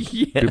 Crowds and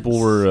Yes. people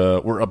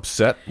were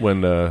upset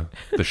when the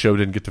show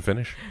didn't get to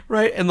finish.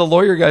 Right, and the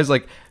lawyer guy's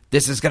like,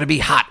 this is going to be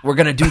hot. We're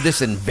going to do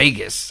this in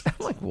Vegas. I'm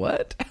like,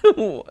 what?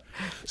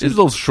 It's a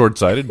little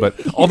short-sighted, but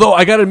although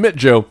I got to admit,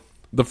 Joe,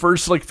 the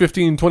first like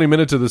 15, 20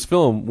 minutes of this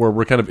film where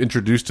we're kind of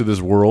introduced to this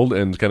world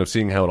and kind of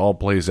seeing how it all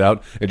plays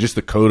out and just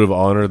the code of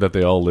honor that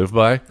they all live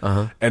by,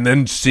 and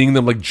then seeing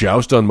them like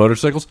joust on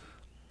motorcycles.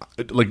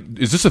 Like,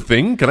 is this a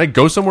thing? Can I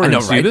go somewhere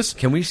and see this?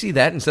 Can we see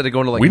that instead of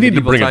going to like We need to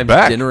medieval bring it times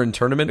back. dinner and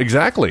tournament?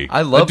 Exactly.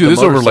 I love I'd do the this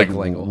over like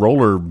motorcycle angle.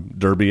 roller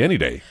derby any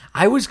day.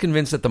 I was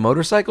convinced that the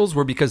motorcycles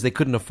were because they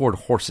couldn't afford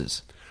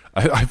horses.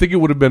 I think it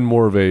would have been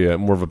more of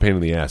a pain in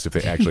the ass if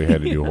they actually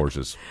had to do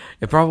horses.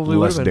 It probably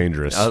Less would have been.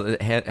 dangerous.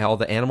 All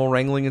the animal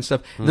wrangling and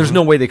stuff. There's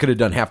no way they could have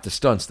done half the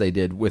stunts they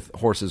did with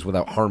horses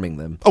without harming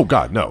them. Oh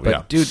God, no! But,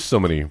 Yeah, dude, so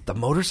many. The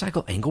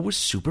motorcycle angle was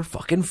super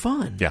fucking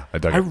fun. Yeah, I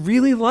dug it. I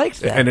really liked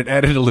that. And it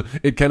added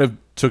it kind of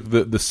took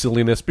the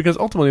silliness, because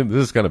ultimately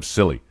this is kind of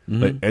silly.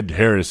 Like Ed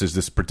Harris is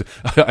this.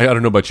 I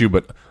don't know about you,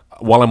 but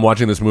while I'm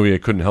watching this movie, I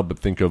couldn't help but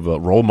think of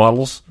Role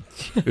Models.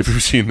 If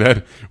you've seen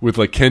that with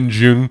like Ken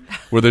Jung,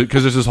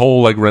 because there's this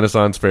whole like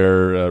Renaissance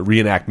fair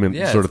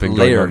reenactment sort of thing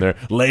going on there.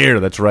 Lair,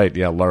 that's right.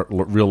 Yeah,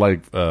 real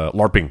life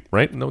LARPing,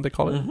 right? Know what they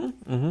call it?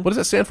 What does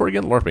that stand for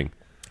again? LARPing.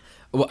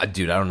 Well,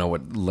 dude, I don't know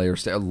what layer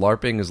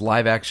LARPing is.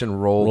 Live action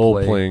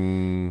role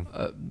playing.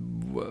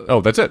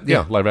 That's it.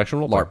 Yeah, live action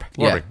role LARP.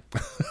 LARPing.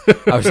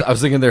 Yeah. I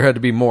was thinking there had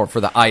to be more for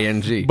the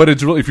ing. But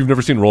it's really, if you've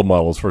never seen Role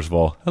Models, first of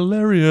all,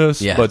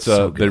 hilarious. Yeah, but it's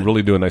so they good.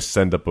 really do a nice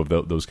send up of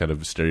those kind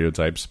of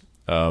stereotypes.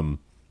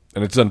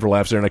 And it's done for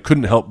laughs there. And I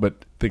couldn't help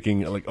but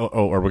thinking, like,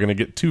 are we going to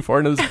get too far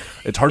into this?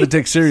 It's hard to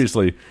take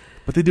seriously.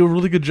 But they do a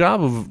really good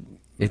job of.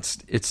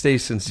 It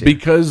stays sincere.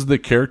 Because the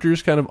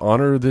characters kind of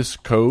honor this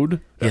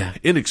code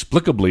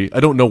inexplicably. I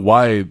don't know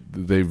why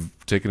they've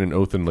taken an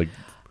oath and like.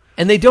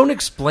 And they don't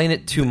explain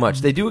it too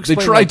much. They do explain,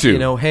 try like, to. you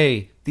know,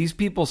 hey, these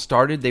people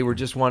started, they were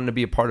just wanting to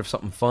be a part of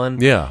something fun.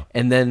 Yeah.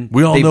 And then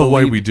We all they know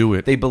why believed- we do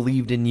it. They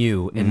believed in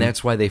you, and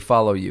that's why they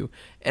follow you.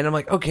 And I'm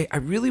like, okay, I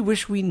really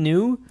wish we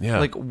knew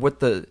like what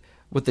the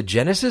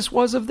genesis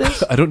was of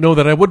this. I don't know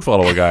that I would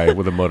follow a guy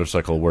with a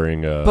motorcycle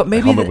wearing a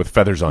helmet with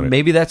feathers on it.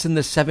 Maybe that's in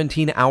the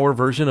 17-hour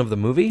version of the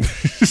movie.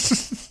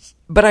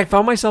 But I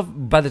found myself,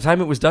 by the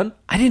time it was done,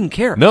 I didn't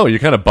care. No, you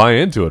kind of buy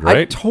into it, I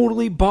right?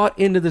 totally bought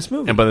into this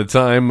movie. And by the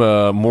time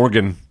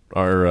Morgan,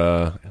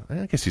 I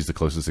guess he's the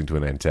closest thing to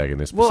an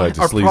antagonist besides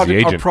a sleazy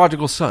agent. Our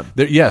prodigal son.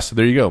 There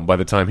you go. By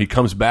the time he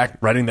comes back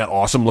riding that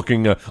awesome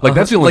looking, that's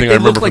the only thing I they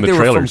remember look from like the they were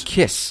trailers. from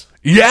Kiss.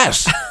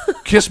 Yes,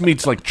 Kiss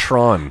meets like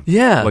Tron.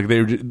 Yeah. like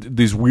they were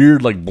these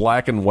weird like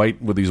black and white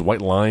with these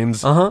white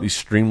lines. These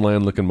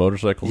streamlined looking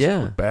motorcycles.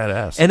 Yeah. Were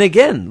badass. And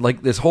again,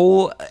 like this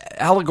whole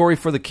allegory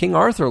for the King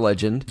Arthur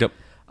legend, Yep.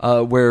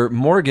 where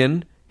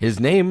Morgan, his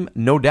name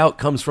no doubt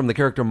comes from the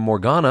character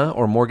Morgana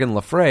or Morgan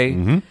Le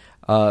Fay,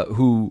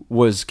 who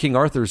was King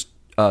Arthur's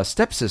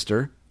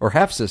stepsister or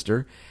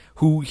half-sister,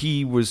 who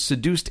he was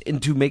seduced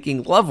into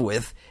making love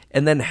with,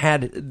 and then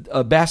had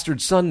a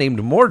bastard son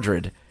named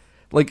Mordred.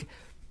 Like,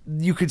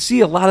 you could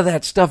see a lot of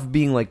that stuff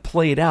being like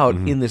played out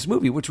in this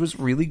movie, which was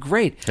really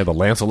great. Yeah, the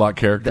Lancelot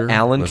character. The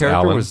Alan character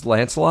Alan. was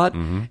Lancelot.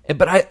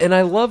 But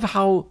I love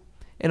how,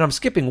 and I'm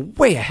skipping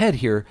way ahead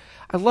here,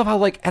 I love how,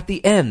 like, at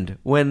the end,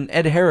 when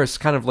Ed Harris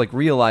kind of like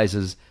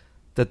realizes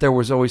that there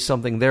was always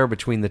something there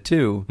between the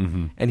two,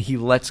 and he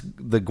lets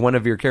the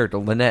Guinevere character,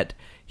 Lynette,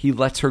 he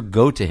lets her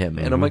go to him.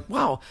 And I'm like,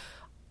 wow,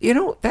 you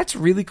know, that's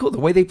really cool. The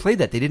way they played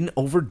that. They didn't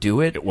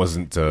overdo it. It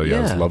wasn't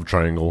this love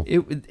triangle.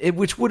 It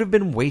which would have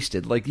been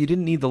wasted. Like, you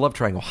didn't need the love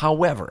triangle.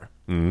 However,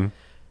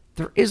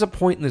 there is a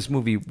point in this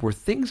movie where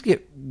things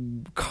get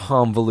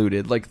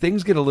convoluted. Like,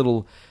 things get a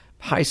little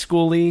high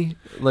school-y.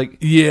 Like,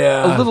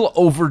 Yeah. a little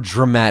over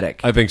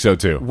dramatic. I think so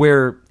too.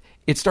 Where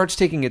it starts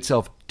taking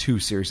itself too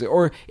seriously,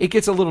 or it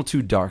gets a little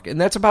too dark. And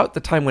that's about the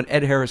time when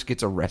Ed Harris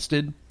gets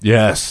arrested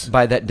Yes.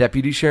 by that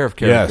deputy sheriff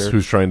character. Yes,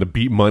 who's trying to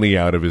beat money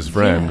out of his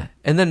friend. Yeah.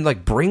 And then,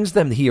 like, brings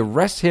them, he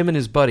arrests him and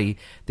his buddy.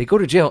 They go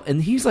to jail,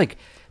 and he's like,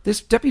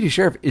 this deputy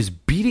sheriff is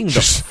beating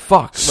the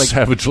fuck, like,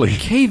 savagely.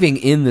 caving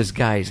in this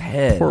guy's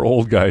head. Poor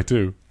old guy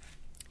too.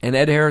 And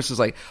Ed Harris is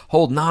like,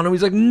 holding on, and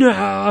he's like,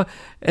 nah.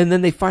 And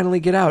then they finally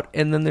get out,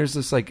 and then there's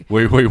this, like,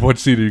 Wait, what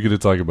scene are you going to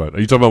talk about?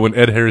 Are you talking about when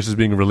Ed Harris is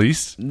being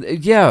released?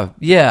 yeah,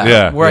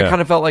 Yeah, where I yeah. kind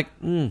of felt like,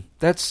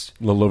 that's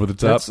A little over the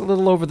top? that's a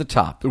little over the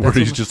top. Where That's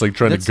he's a- just like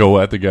trying to that's-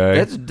 go at the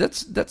guy?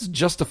 That's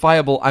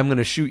justifiable. I'm going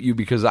to shoot you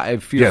because I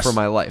fear Yes. for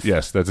my life.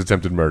 Yes, that's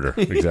attempted murder.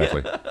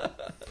 Exactly.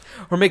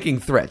 Or making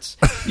threats.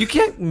 You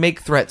can't make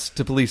threats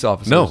to police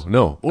officers.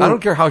 No. I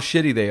don't care how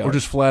shitty they are. Or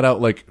just flat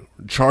out like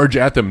charge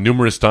at them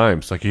numerous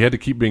times. Like he had to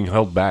keep being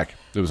held back.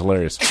 It was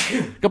hilarious.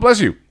 God bless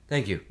you.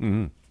 Thank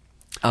you.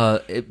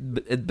 But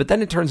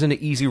then it turns into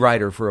Easy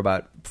Rider for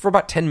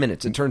about 10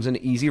 minutes. It turns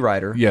into Easy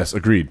Rider. Yes,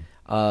 agreed.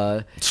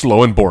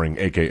 Slow and boring,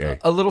 AKA.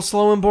 A little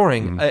slow and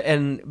boring.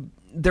 And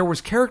there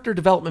was character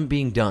development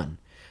being done.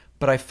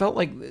 but I felt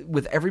like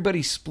with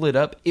everybody split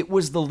up, it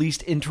was the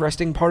least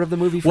interesting part of the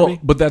movie for me.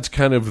 But that's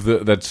kind of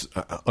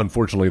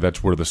unfortunately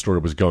that's where the story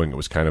was going. It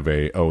was kind of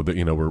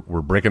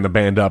we're breaking the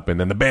band up, and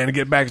then the band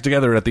get back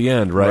together at the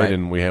end, right?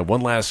 And we have one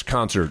last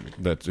concert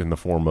that's in the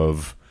form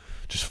of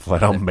just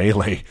flat out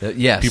melee.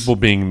 Yes, people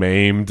being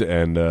maimed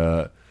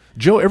and.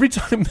 Joe, every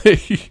time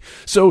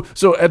so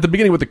at the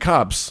beginning with the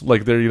cops,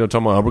 like they're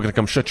talking about, we're going to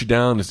come shut you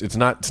down. It's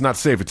not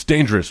safe. It's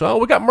dangerous. Oh,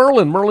 we got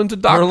Merlin. Merlin's a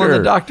doctor. Merlin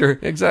the doctor.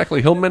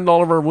 Exactly. He'll mend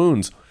all of our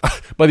wounds.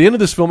 By the end of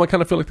this film, I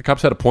kind of feel like the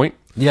cops had a point.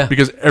 Yeah.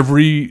 Because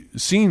every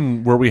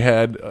scene where we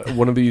had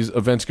one of these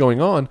events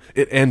going on,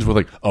 it ends with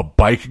like a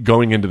bike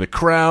going into the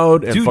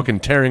crowd and fucking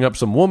tearing up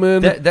some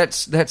woman.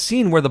 That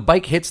scene where the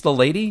bike hits the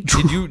lady.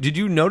 Did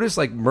you notice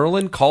like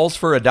Merlin calls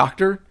for a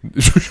doctor?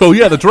 Oh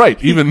yeah, that's right.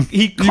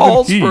 He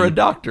calls for a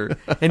doctor,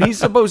 and he's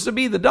supposed to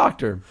be the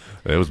doctor.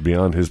 That was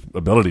beyond his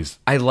abilities.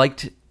 I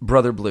liked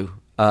Brother Blue.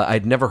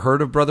 I'd never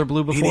heard of Brother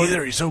Blue before. Me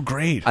neither. He's so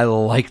great. I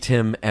liked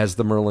him as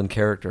the Merlin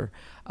character.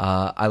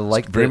 I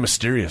liked very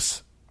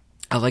mysterious.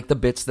 I like the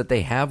bits that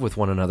they have with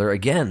one another.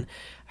 Again,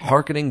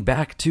 hearkening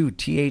back to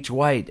T.H.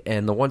 White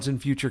and the Once and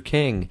Future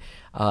King,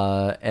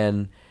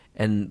 and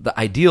the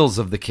ideals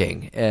of the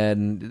king,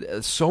 and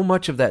so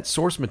much of that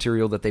source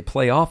material that they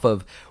play off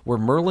of, where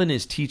Merlin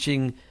is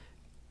teaching,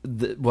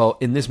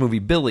 in this movie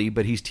Billy,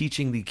 but he's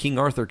teaching the King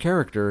Arthur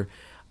character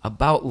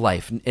about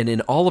life and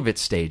in all of its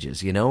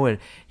stages, and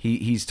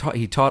he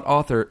taught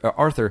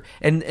Arthur,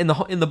 and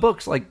in the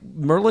books, like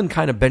Merlin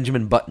kind of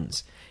Benjamin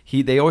Buttons.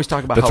 They always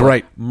talk about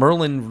how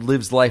Merlin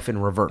lives life in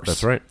reverse.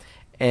 That's right.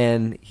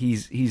 And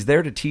he's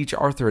there to teach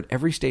Arthur at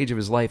every stage of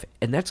his life,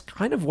 and that's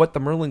kind of what the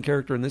Merlin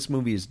character in this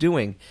movie is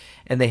doing.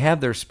 And they have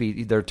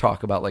their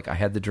talk about, like, I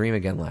had the dream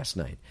again last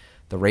night.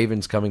 The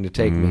raven's coming to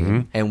take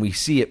me, and we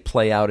see it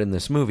play out in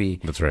this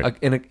movie. That's right.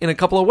 In a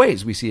couple of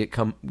ways, we see it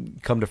come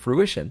to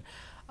fruition.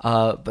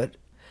 But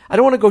I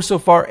don't want to go so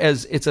far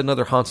as it's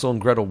another Hansel and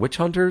Gretel Witch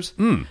Hunters,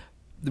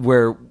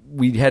 where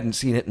we hadn't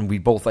seen it and we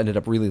both ended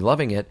up really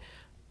loving it.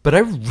 But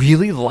I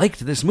really liked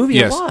this movie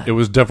a lot. Yes, it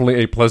was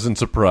definitely a pleasant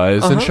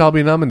surprise and shall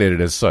be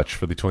nominated as such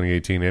for the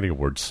 2018 Eddie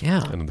Awards.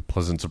 Yeah. In the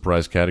pleasant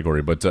surprise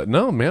category. But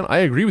no, man, I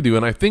agree with you.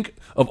 And I think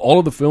of all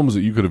of the films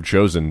that you could have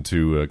chosen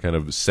to kind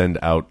of send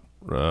out,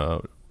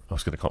 I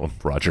was going to call him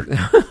Roger.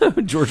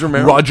 George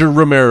Romero. Roger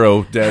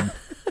Romero, dead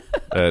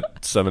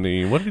at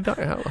 70. What did he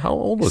die? How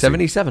old was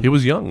 77. He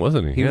was young,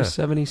 wasn't he? He was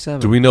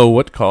 77. Do we know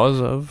what cause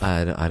of?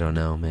 I don't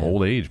know, man.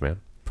 Old age,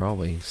 man.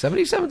 Probably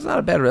 77 is not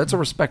a bad. That's a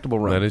respectable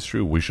run. That is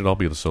true. We should all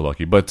be so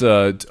lucky. But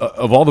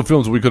of all the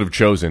films we could have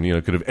chosen,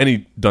 could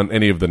have done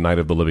any of the Night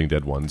of the Living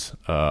Dead ones.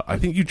 I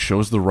think you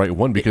chose the right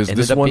one because it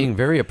this ended up one being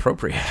very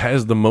appropriate.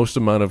 Has the most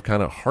amount of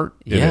kind of heart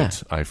in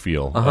it. I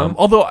feel.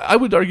 Although I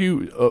would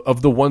argue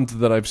of the ones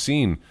that I've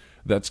seen,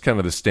 that's kind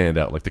of the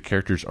standout. Like the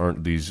characters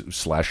aren't these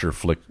slasher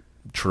flick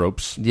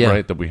tropes,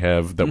 right? That we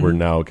have that we're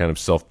now kind of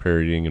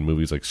self-parodying in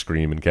movies like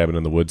Scream and Cabin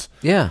in the Woods.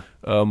 Yeah.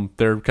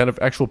 They're kind of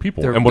actual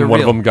people. They're one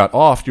real. of them got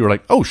offed, you were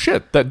like, oh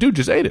shit, that dude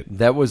just ate it.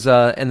 That was,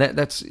 and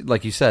that's,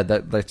 like you said,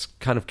 that's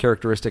kind of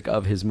characteristic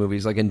of his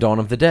movies, like in Dawn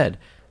of the Dead.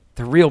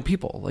 They're real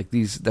people. Like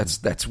these,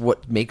 that's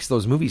what makes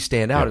those movies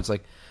stand out. Yeah. It's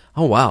like,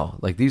 oh wow,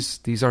 like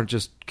these aren't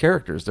just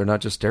characters. They're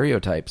not just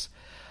stereotypes.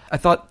 I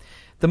thought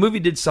the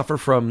movie did suffer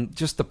from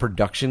just the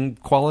production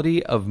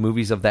quality of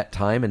movies of that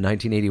time in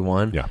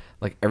 1981. Yeah.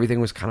 Like everything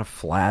was kind of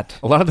flat.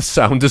 A lot of the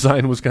sound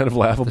design was kind of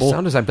laughable. The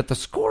sound design, but the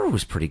score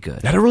was pretty good.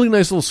 It had a really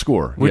nice little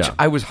score. Which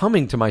I was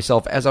humming to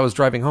myself as I was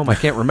driving home. I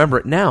can't remember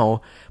it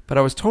now, but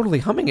I was totally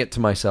humming it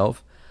to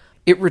myself.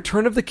 It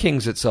Return of the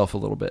Kings itself a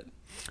little bit.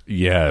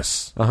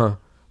 Yes.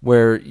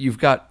 Where you've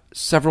got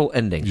several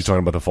endings. You're talking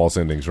about the false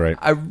endings, right?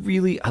 I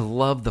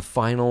love the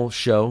final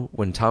show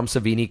when Tom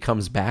Savini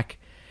comes back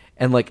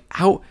and like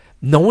how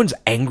no one's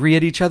angry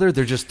at each other.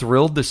 They're just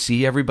thrilled to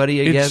see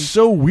everybody again. It's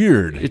so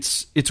weird.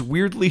 It's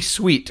weirdly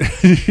sweet.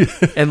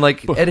 And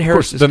like Ed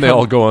Harris, of course, then they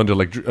all go on to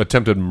like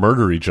attempt to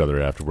murder each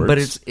other afterwards. But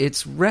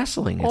it's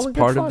wrestling. It's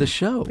part of the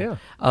show. Yeah.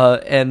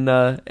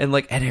 And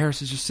like Ed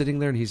Harris is just sitting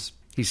there and he's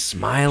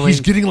smiling.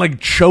 He's getting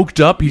like choked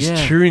up. He's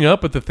cheering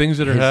up at the things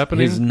that are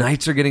happening. His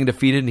knights are getting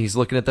defeated, and he's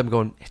looking at them,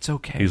 going, "It's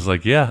okay." He's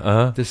like,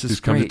 this is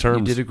great. Come to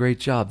terms. You did a great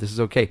job. This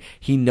is okay."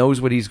 He knows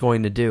what he's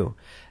going to do.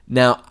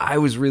 Now, I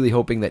was really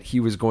hoping that he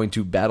was going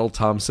to battle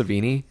Tom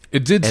Savini.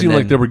 It did seem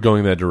like they were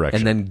going that direction.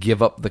 And then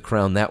give up the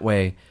crown that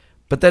way.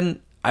 But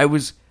then I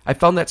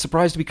found that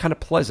surprise to be kind of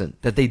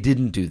pleasant that they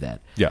didn't do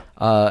that. Yeah.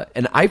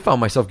 And I found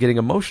myself getting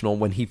emotional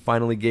when he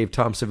finally gave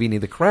Tom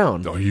Savini the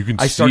crown. Oh, you can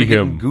I started see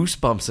him. getting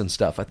goosebumps and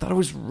stuff. I thought it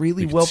was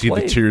really well played. You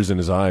can see the tears in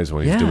his eyes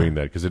when he's doing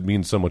that because it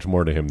means so much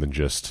more to him than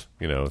just,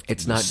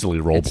 it's not silly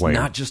role playing.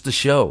 It's not just a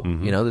show.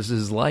 Mm-hmm. This is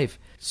his life.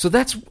 So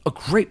that's a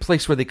great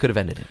place where they could have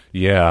ended it.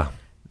 Yeah.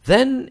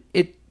 Then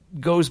it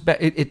goes back.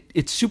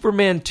 It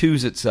Superman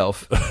 2's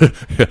itself,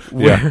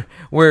 Yeah.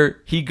 where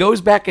he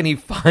goes back and he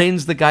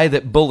finds the guy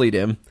that bullied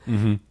him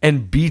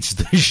and beats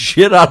the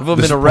shit out of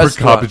him in a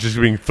restaurant. Cop is just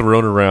being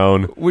thrown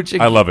around. Which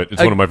I love it.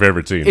 It's one of my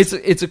favorite scenes.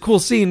 It's a cool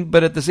scene,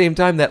 but at the same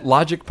time, that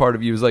logic part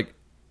of you is like,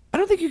 I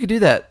don't think you could do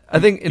that. I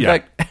think, in Yeah.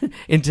 fact,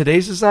 in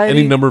today's society,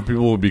 Any number of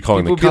people would be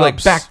calling people the would be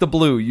cops. like, back the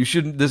blue. You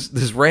shouldn't. This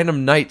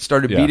random knight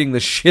started Yeah. beating the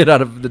shit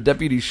out of the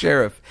deputy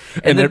sheriff,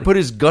 and then put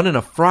his gun in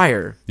a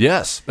fryer.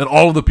 Yes, and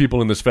all of the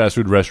people in this fast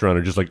food restaurant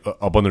are just like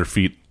up on their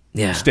feet,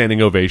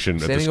 standing ovation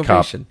at Standing this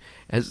ovation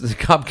as the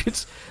cop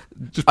gets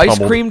Just ice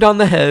pummeled. creamed on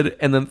the head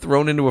and then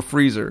thrown into a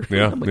freezer.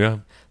 Yeah, I'm like, yeah.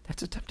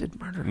 That's attempted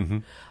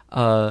murder.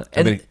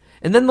 then-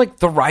 And then like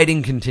the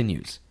rioting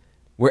continues,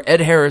 where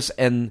Ed Harris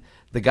and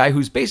the guy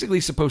who's basically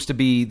supposed to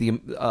be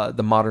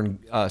the modern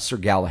Sir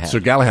Galahad. Sir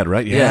Galahad,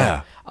 right?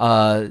 Yeah.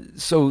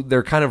 So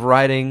they're kind of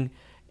riding,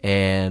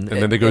 and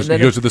And then he goes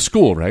to the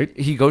school, right?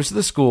 He goes to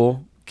the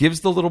school,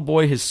 gives the little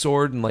boy his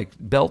sword and like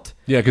belt.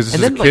 Yeah, because this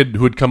And is a then, kid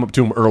who had come up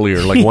to him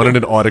earlier, like wanted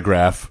an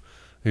autograph.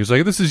 He was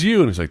like, "This is you,"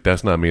 and he's like,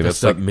 "That's not me.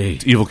 That's not like, me."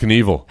 It's Evil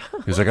Knievel."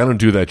 He's like, "I don't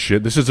do that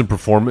shit. This isn't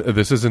performance.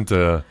 This isn't."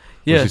 What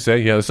does he say?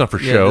 Yeah, that's not for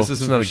show. This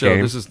isn't not for a show.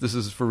 game. This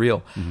is for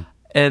real.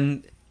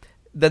 And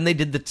then they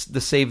did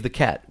the Save the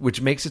Cat,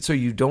 which makes it so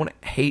you don't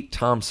hate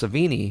Tom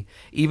Savini,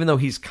 even though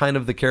he's kind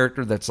of the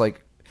character that's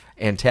like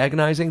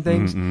antagonizing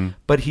things.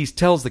 But he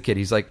tells the kid,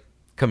 he's like,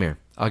 "Come here,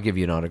 I'll give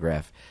you an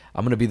autograph.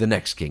 I'm going to be the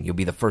next king. You'll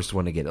be the first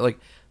one to get it." I'm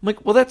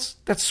like, well, that's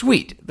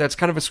sweet. That's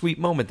kind of a sweet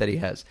moment that he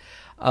has.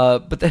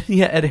 But then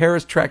Ed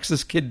Harris tracks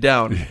this kid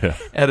down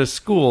at a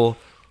school,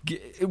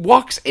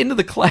 walks into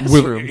the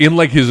classroom in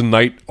like his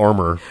knight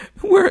armor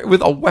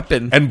with a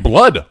weapon and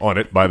blood on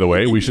it. By the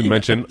way, we should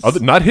mention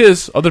not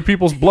his, other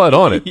people's blood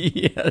on it.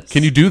 Yes.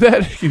 Can you do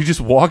that? Can you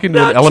just walk into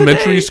Not an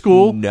elementary today.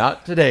 school?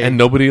 Not today. And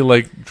nobody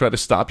like try to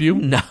stop you?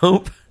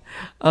 Nope.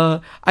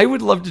 I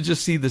would love to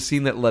just see the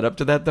scene that led up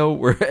to that, though,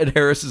 where Ed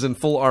Harris is in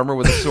full armor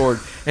with a sword,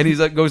 and he's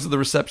like goes to the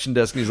reception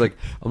desk, and he's like,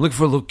 "I'm looking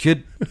for a little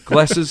kid,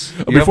 glasses." You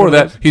have Before one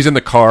of that, he's in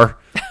the car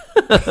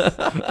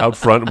out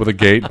front with a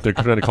gate. They're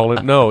trying to call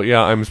it. No,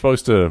 yeah, I'm his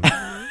father.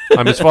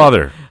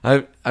 those?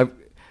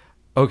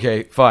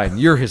 Okay, fine.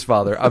 You're his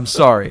father. I'm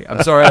sorry.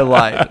 I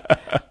lied.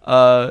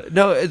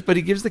 But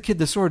he gives the kid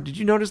the sword. Did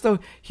you notice though?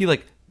 He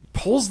like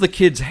pulls the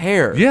kid's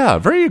hair. Yeah,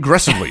 very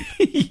aggressively.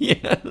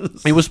 Yes.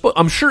 It was.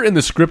 I'm sure in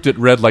the script it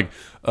read like,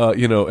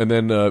 and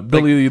then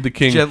Billy the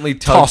King gently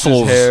tugs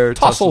his hair,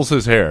 tousles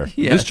his hair.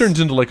 Yes. This turns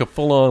into like a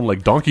full-on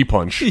like donkey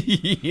punch,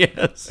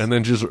 Yes. and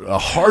then just a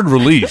hard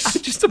release. I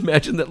just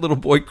imagine that little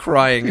boy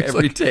crying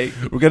every take.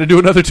 We got to do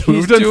another two.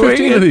 He's We've done doing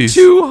 15 it of these.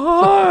 too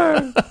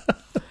hard.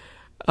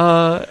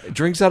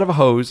 Drinks out of a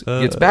hose,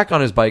 gets back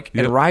on his bike,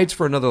 and rides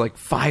for another like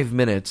 5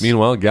 minutes.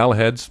 Meanwhile,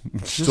 Galahad's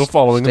still Just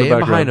following in the staying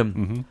background.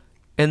 behind him.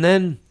 And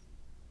then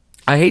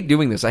I hate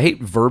doing this. I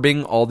hate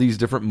verbing all these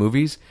different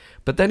movies.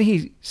 But then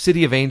he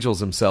City of Angels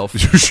himself.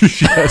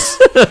 Yes,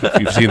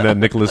 you've seen that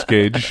Nicolas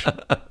Cage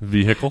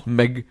vehicle,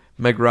 Meg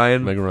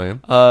Ryan. Meg Ryan.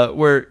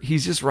 Where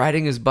he's just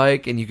riding his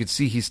bike, and you could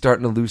see he's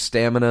starting to lose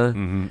stamina,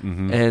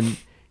 and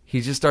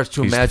he just starts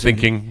to He's imagine.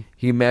 thinking.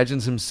 He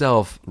imagines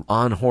himself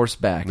on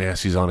horseback,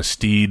 Yes, he's on a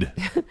steed.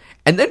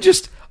 and then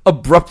just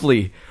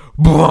abruptly,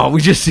 we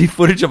just see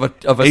footage of a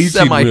 18-wheeler,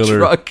 semi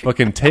truck.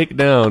 fucking take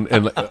down,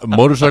 and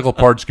motorcycle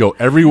parts go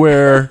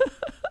everywhere.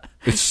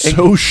 It's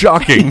so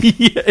shocking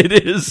Yeah, it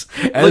is.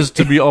 as Like,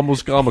 to be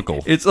almost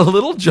comical. it's a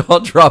little jaw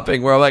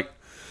dropping. Where I'm like,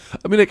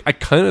 I mean, I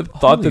kind of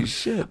thought Holy that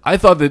shit. I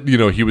thought that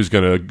he was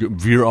going to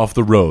veer off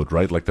the road,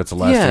 right? Like that's the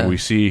last Yeah. thing we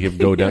see him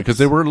go down because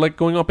they were like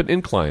going up an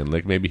incline.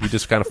 Like maybe he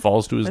just kind of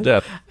falls to his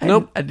death.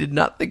 Nope. I did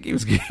not think he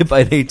was going to get by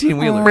an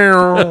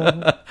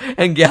 18-wheeler.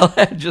 And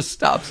Galahad just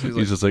stops. He's like,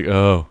 He's just like,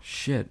 oh,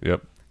 shit.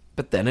 yep.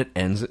 But then it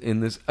ends in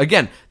this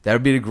again. That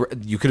would be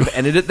you could have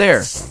ended it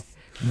there.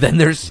 Then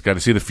there's Got to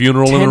see the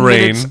funeral 10 in the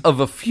rain. minutes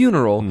of a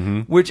funeral,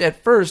 which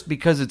at first,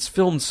 because it's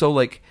filmed so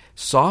like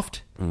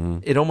soft,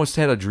 it almost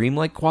had a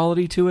dreamlike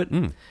quality to it.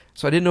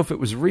 So I didn't know if it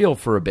was real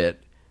for a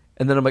bit,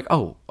 and then I'm like,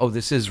 oh,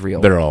 this is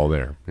real. They're all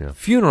there. Yeah.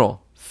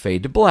 Funeral,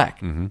 fade to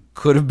black.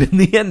 Could have been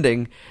the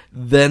ending.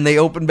 Then they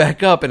open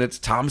back up, and it's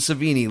Tom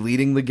Savini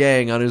leading the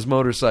gang on his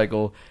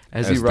motorcycle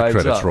as he the rides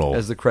credits up roll.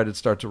 as the credits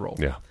start to roll.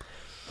 Yeah.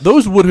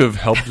 Those would have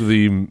helped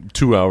the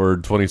 2-hour,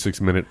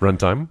 26-minute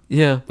runtime.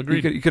 Yeah,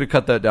 Agreed. You could have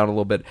cut that down a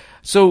little bit.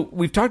 So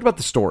we've talked about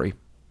the story.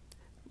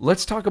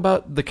 Let's talk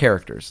about the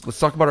characters. Let's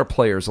talk about our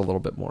players a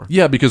little bit more.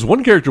 Yeah, because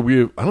one character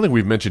I don't think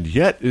we've mentioned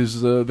yet is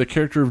the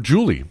character of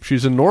Julie.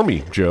 She's a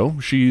normie, Joe.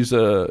 She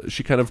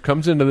kind of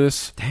comes into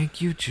this.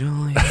 Thank you,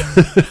 Julie.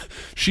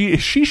 She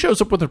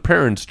shows up with her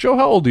parents. Joe,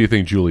 how old do you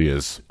think Julie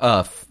is?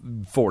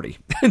 40.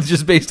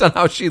 Just based on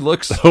how she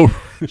looks. Oh.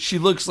 She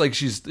looks like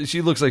she's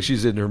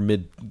in her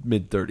mid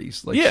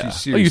 30s. Like Yeah.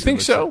 she Oh, you seriously think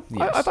looks so? like-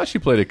 yes. I thought she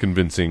played a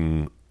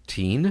convincing.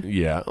 Teen.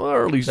 Yeah,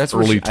 or at least That's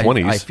where early she-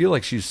 20s. I feel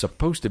like she's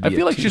supposed to be. I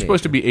feel a like she's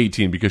supposed to teenager. be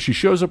 18 because she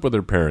shows up with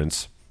her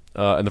parents.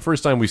 And the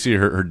first time we see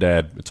her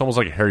dad, it's almost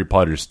like Harry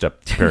Potter's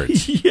step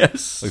parents.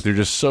 Yes. Like they're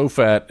just so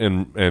fat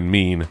and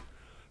mean.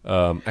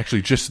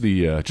 Actually, just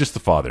the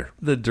father.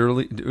 The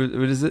Durley.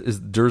 What is it? Is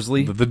it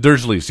Dursley? The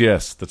Dursleys,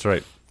 yes, that's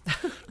right.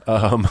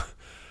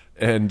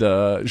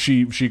 And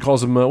she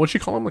calls him, what'd she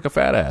call him? Like a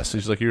fat ass.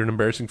 She's like, you're an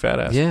embarrassing fat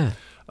ass. Yeah.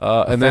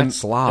 And fat then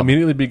slob.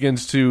 immediately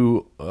begins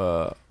to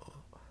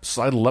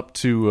sidle up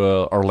to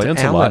our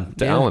Lancelot, Alan,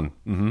 to yeah.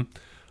 Alan.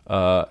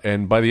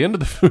 And by the end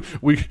of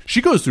the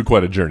she goes through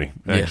quite a journey,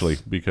 actually,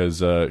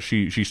 because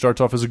she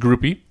starts off as a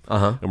groupie,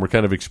 and we're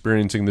kind of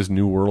experiencing this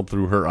new world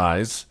through her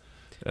eyes.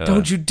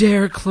 Don't you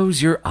dare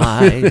close your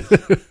eyes.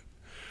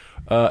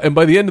 And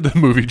by the end of the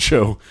movie,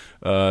 Joe,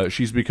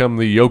 she's become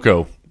the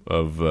Yoko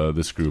of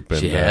this group. And,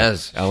 She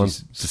has.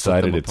 Alan's She's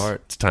decided split them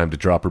apart. it's time to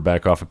drop her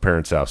back off at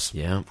parents' house.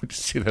 Yeah. We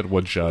just see that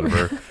one shot of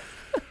her.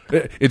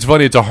 It's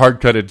funny. It's a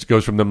hard cut. It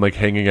goes from them like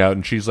hanging out,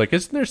 and she's like,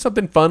 "Isn't there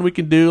something fun we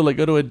can do, like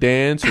go to a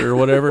dance or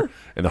whatever?"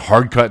 And the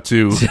hard cut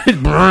to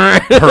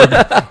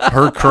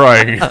her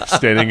crying,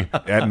 standing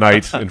at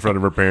night in front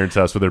of her parents'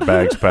 house with her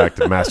bags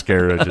packed and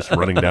mascara just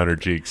running down her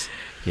cheeks.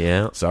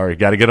 Yeah. Sorry,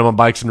 got to get them on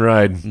bikes and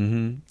ride.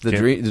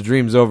 The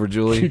dream's over,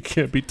 Julie. You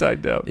can't be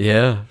tied down.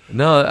 Yeah,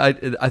 no,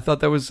 I thought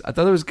that was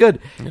good.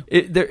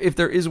 If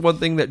there is one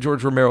thing that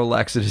George Romero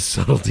lacks, it is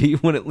subtlety.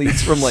 When it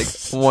leads from like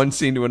one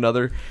scene to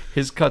another,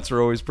 his cuts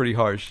are always pretty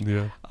harsh.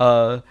 Yeah.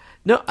 But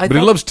he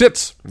loves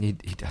tits. He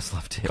does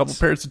love tits. A couple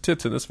pairs of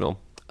tits in this film.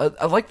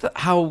 I like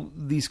how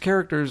these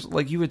characters,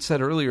 like you had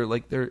said earlier,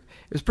 like it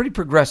was pretty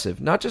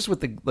progressive. Not just with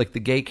the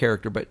gay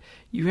character, but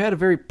you had a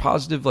very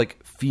positive like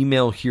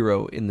female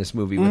hero in this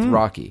movie with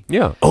Rocky.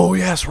 Yeah. Oh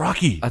yes,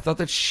 Rocky. I thought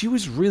that she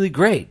was really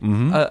great.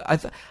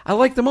 I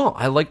liked them all.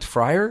 I liked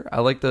Fryer.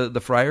 I liked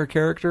the Fryer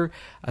character.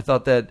 I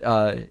thought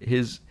that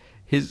his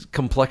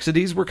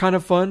complexities were kind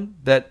of fun.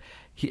 That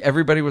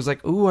everybody was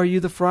like, "Ooh, are you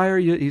the Fryer?"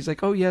 He's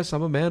like, "Oh yes,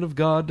 I'm a man of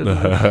God." And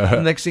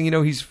the next thing you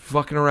know, he's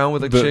fucking around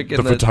with a chick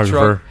in the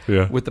photographer,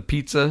 truck with the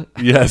pizza.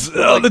 Yes.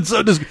 Oh, that's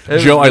so Joe,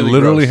 really I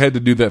literally gross. had to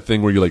do that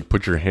thing where you like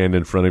put your hand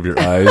in front of your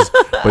eyes,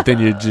 but then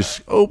you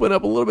just open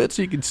up a little bit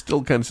so you can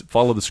still kind of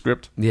follow the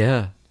script.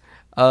 Yeah.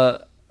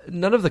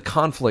 None of the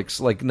conflicts,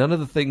 like none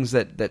of the things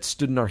that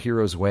stood in our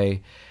hero's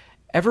way,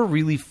 ever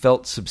really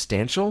felt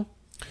substantial.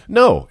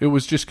 No, it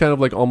was just kind of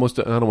like almost,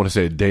 I don't want to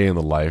say a day in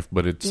the life,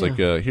 but it's like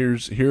here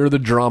are the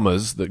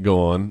dramas that go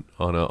on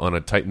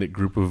a tight-knit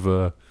group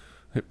of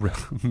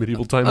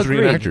medieval times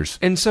Agreed. reenactors.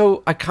 And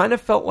so I kind of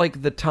felt like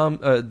not the Tom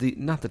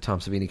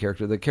Savini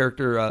character, the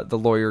character, the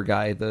lawyer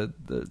guy, the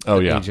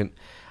agent.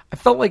 I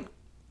felt like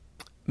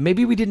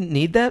maybe we didn't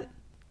need that.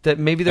 That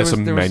maybe there was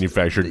some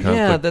manufactured conflict.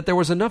 Yeah, that there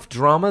was enough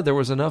drama, there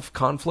was enough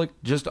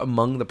conflict just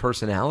among the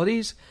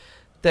personalities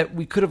that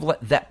we could have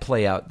let that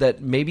play out. That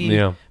maybe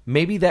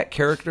that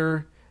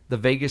character, the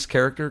Vegas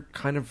character,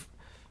 kind of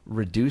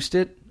reduced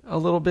it a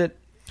little bit.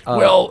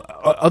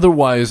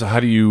 Otherwise, how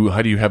do you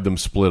have them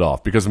split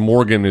off? Because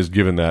Morgan is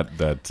given that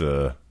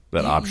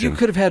option. You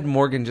could have had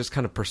Morgan just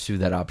kind of pursue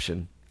that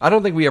option. I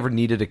don't think we ever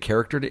needed a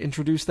character to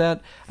introduce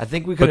that. I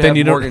think we could have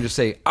had Morgan just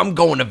say, "I'm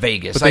going to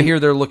Vegas. I hear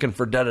they're looking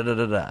for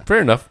da-da-da-da-da."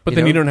 Fair enough. But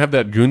then you don't have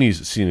that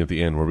Goonies scene at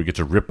the end where we get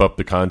to rip up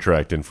the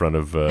contract in front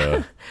of...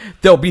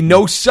 There'll be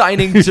no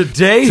signing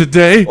today.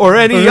 Today. Or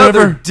any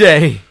other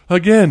day.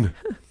 Again.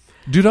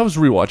 Dude, I was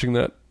rewatching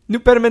that. New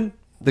Peterman.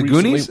 The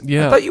Recently, Goonies?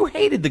 yeah. I thought you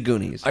hated the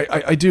Goonies.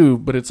 I do,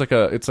 but it's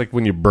like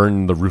when you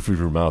burn the roof of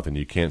your mouth and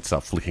you can't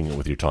stop flicking it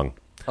with your tongue.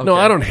 Okay. No,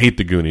 I don't hate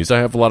the Goonies. I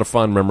have a lot of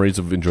fond memories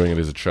of enjoying it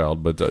as a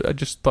child, but I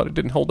just thought it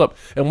didn't hold up.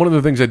 And one of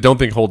the things I don't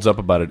think holds up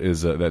about it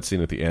is that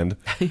scene at the end.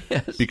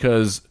 Yes.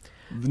 Because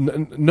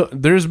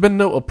there's been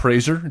no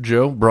appraiser,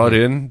 Joe, brought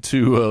in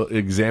to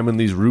examine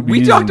these rubies.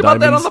 We talked and about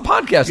that diamonds. on the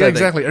podcast. Yeah, I think.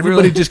 exactly.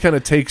 Everybody just kind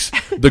of takes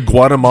the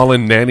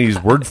Guatemalan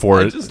nanny's word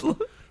for it.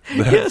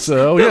 Yes, Yes,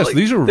 like,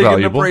 these are they get an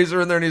valuable.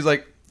 appraiser in there, and he's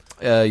like,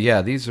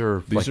 these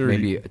are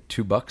maybe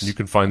 $2. You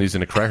can find these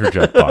in a Cracker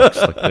Jack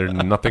box. Like, there's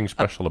nothing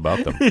special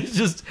about them. It's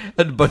just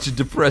a bunch of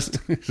depressed.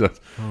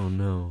 Oh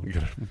no! You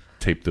gotta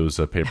tape those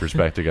papers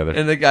back together.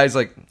 And the guy's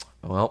like,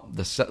 "Well,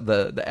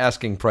 the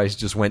asking price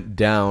just went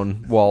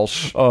down,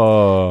 Walsh."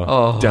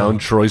 Down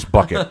Troy's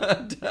bucket.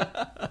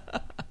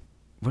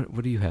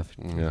 What do you have?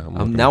 Yeah,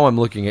 now I'm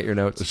looking at your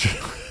notes.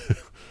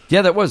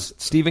 Yeah, that was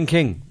Stephen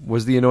King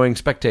was the annoying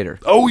spectator.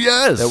 Oh,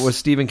 yes! That was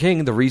Stephen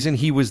King. The reason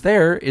he was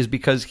there is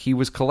because he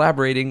was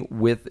collaborating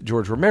with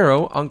George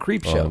Romero on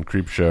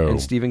Creepshow.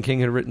 And Stephen King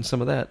had written some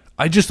of that.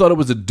 I just thought it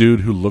was a dude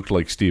who looked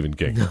like Stephen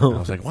King. No. I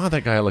was like, wow,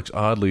 that guy looks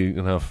oddly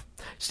enough.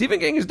 Stephen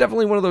King is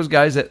definitely one of those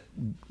guys that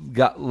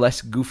got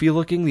less goofy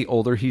looking the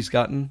older he's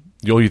gotten.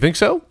 Yo, you think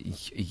so?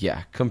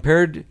 Yeah.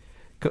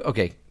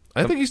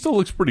 I think he still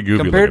looks pretty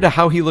goofy. Compared to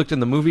how he looked in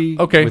the movie.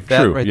 Okay, with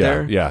that true. right yeah,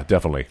 there. Yeah,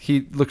 definitely.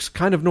 He looks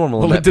kind of normal.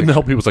 Well, it didn't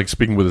help. He was like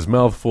speaking with his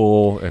mouth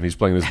full, and he's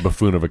playing this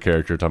buffoon of a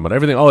character, talking about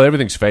everything. Oh,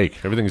 everything's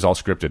fake. Everything's all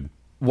scripted.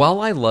 While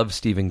I love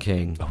Stephen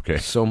King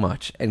so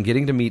much, and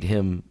getting to meet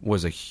him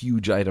was a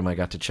huge item I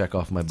got to check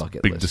off my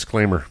bucket list. Big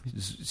disclaimer.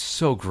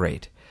 So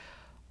great.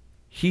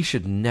 He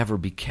should never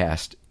be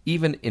cast,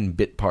 even in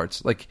bit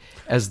parts. Like,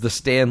 as the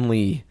Stan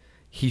Lee,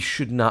 he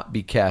should not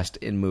be cast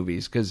in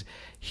movies, because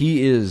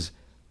he is...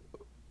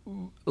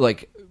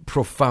 like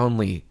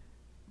profoundly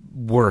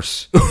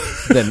worse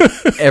than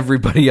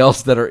everybody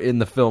else that are in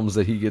the films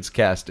that he gets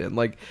cast in.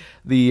 Like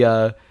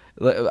I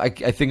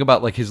think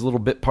about like his little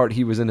bit part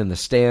he was in The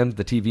Stand,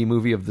 the TV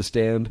movie of The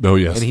Stand. Oh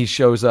yes, and he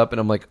shows up, and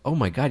I'm like, oh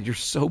my god, you're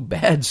so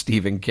bad,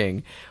 Stephen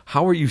King.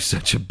 How are you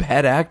such a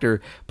bad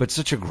actor but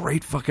such a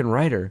great fucking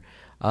writer?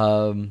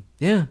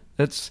 Yeah,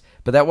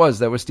 but that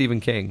was Stephen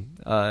King,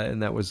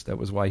 and that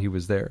was why he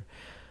was there.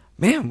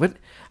 Man, but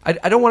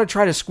I don't want to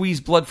try to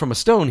squeeze blood from a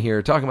stone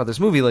here talking about this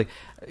movie. Like,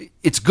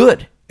 it's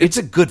good. It's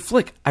a good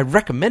flick. I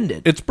recommend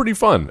it. It's pretty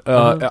fun.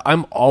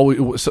 I'm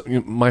always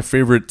my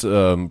favorite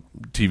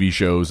TV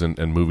shows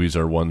and movies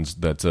are ones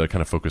that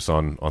kind of focus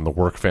on the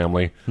work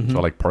family. So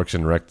I like Parks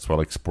and Rec. So I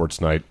like Sports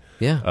Night.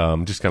 Yeah.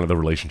 Just kind of the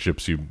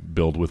relationships you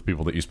build with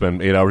people that you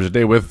spend 8 hours a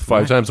day with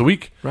 5 times a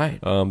week. Right.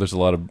 There's a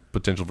lot of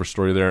potential for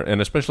story there,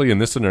 and especially in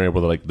this scenario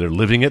where they're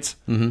living it.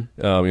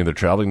 They're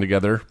traveling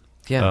together.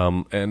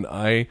 Yeah. And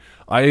I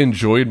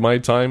enjoyed my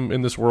time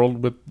in this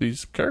world with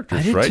these characters.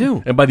 I did right?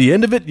 too. And by the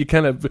end of it, you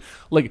kind of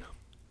like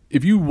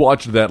if you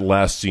watched that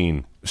last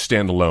scene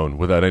stand alone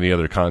without any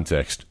other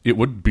context, it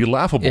would be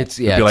laughable. It'd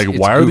be like,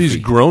 why are these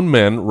grown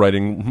men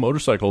riding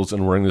motorcycles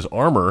and wearing this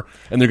armor,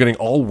 and they're getting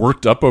all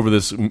worked up over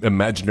this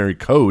imaginary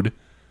code?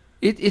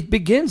 It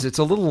begins. It's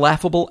a little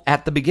laughable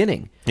at the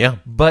beginning. Yeah.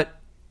 But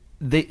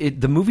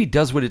the movie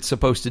does what it's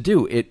supposed to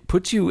do. It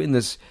puts you in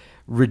this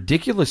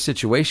ridiculous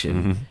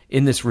situation,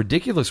 in this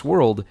ridiculous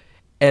world,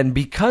 and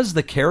because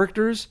the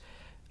characters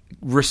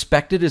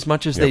respect it as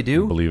much as they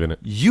do, believe in it.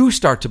 You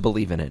start to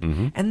believe in it.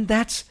 And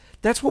that's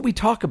what we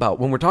talk about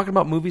when we're talking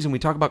about movies and we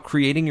talk about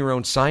creating your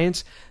own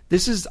science.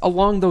 This is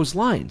along those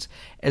lines.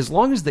 As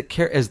long as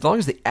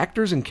the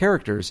actors and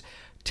characters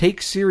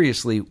take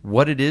seriously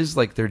what it is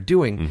like they're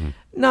doing,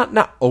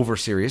 not over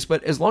serious,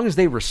 but as long as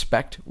they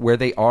respect where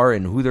they are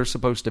and who they're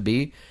supposed to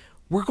be,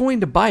 we're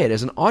going to buy it.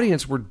 As an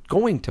audience, we're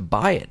going to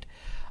buy it.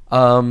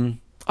 All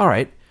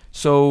right.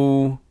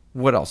 So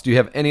what else? Do you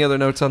have any other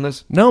notes on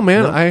this? No,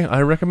 man.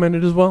 I recommend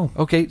it as well.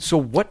 Okay. So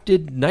what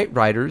did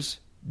Knightriders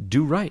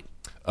do right?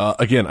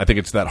 Again, I think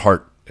it's that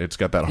heart. It's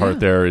got that heart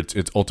there.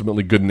 It's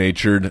ultimately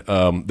good-natured.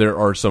 There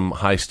are some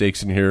high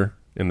stakes in here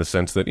in the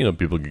sense that,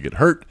 people could get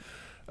hurt.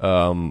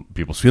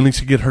 People's feelings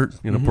could get hurt.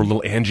 Poor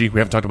little Angie. We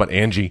haven't talked about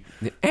Angie.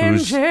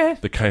 Who's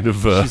the kind of...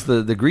 she's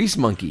the grease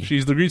monkey.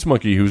 She's the grease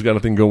monkey who's got a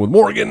thing going with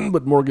Morgan,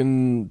 but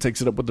Morgan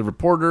takes it up with the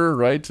reporter,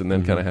 right? And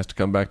then kind of has to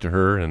come back to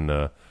her.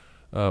 And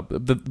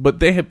but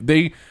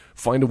they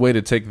find a way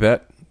to take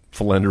that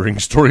philandering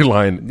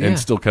storyline and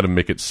still kind of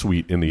make it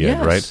sweet in the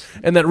end, right?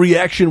 And that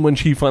reaction when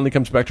she finally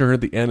comes back to her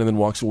at the end and then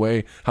walks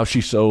away, how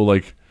she's so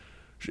like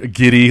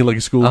giddy, like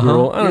a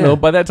schoolgirl. I don't know.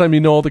 By that time, you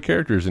know all the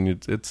characters, and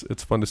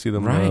it's fun to see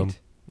them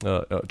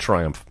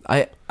triumph.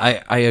 I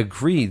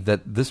agree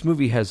that this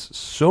movie has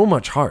so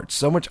much heart,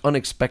 so much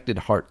unexpected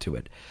heart to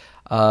it.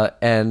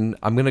 And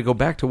I'm going to go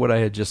back to what I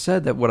had just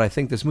said, that what I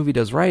think this movie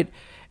does right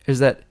is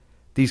that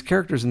these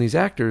characters and these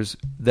actors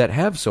that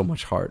have so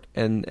much heart,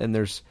 and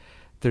there's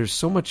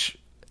so much,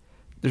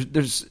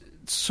 there's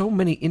so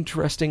many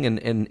interesting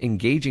and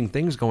engaging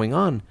things going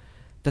on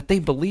that they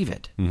believe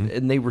it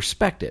and they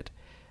respect it.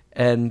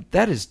 And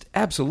that is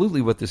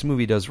absolutely what this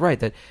movie does right.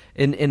 That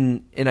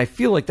and I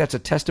feel like that's a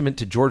testament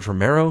to George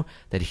Romero,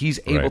 that he's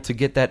able to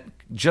get that,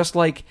 just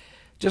like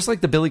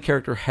the Billy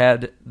character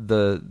had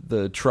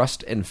the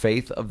trust and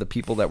faith of the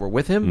people that were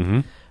with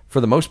him, for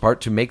the most part,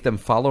 to make them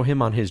follow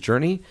him on his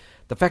journey.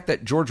 The fact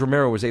that George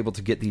Romero was able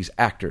to get these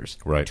actors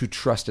to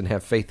trust and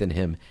have faith in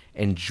him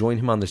and join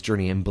him on this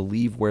journey and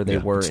believe where they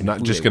were. It's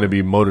not just going to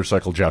be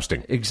motorcycle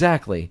jousting.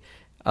 Exactly.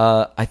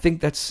 I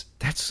think that's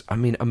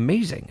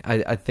amazing.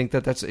 I think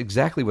that's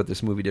exactly what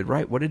this movie did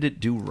right. What did it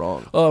do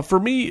wrong? For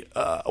me,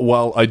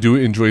 while I do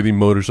enjoy the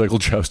motorcycle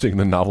jousting and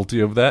the novelty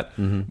of that,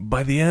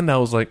 by the end I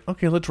was like,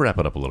 okay, let's wrap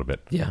it up a little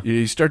bit. Yeah.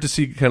 You start to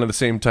see kind of the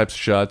same types of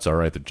shots. All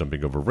right, they're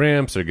jumping over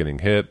ramps, they're getting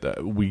hit.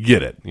 We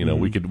get it.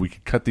 We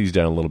could cut these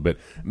down a little bit.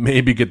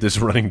 Maybe get this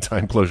running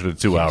time closer to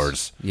 2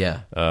 hours. Yeah.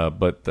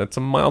 But that's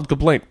a mild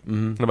complaint.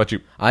 How about you?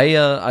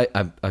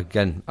 I've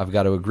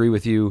got to agree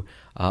with you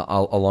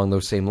along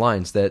those same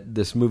lines, that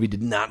this movie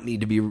did not need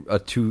to be a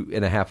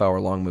 2.5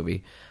 hour long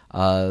movie.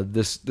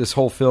 This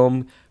whole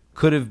film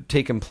could have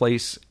taken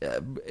place.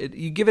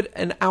 You give it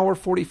an hour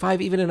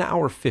 45, even an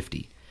hour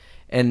 50,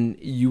 and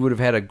you would have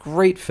had a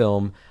great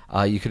film.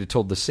 You could have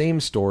told the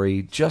same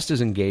story, just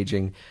as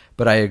engaging.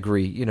 But I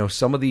agree.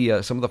 Some of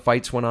the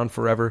fights went on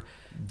forever.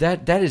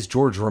 That is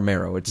George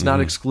Romero. It's not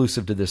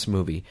exclusive to this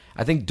movie.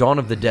 I think Dawn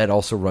of the Dead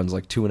also runs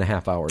like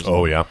 2.5 hours long.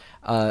 Oh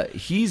yeah.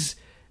 He's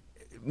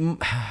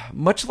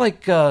much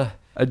like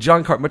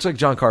John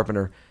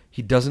Carpenter.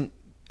 He doesn't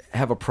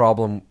have a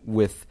problem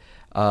with.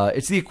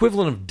 It's the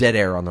equivalent of dead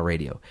air on the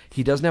radio.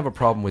 He doesn't have a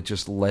problem with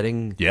just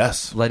letting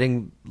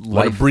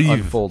life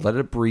unfold, let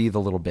it breathe a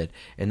little bit,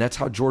 and that's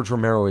how George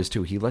Romero is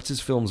too. He lets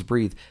his films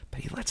breathe, but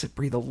he lets it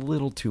breathe a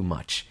little too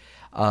much.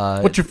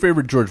 What's your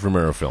favorite George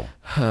Romero film?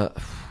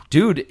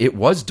 Dude, it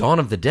was Dawn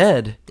of the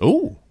Dead.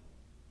 Oh.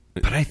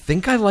 But I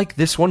think I like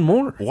this one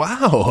more.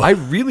 Wow. I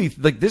really,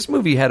 this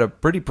movie had a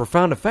pretty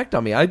profound effect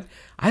on me.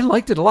 I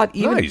liked it a lot.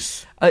 Even,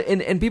 nice.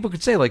 And people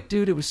could say, like,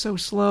 dude, it was so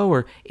slow,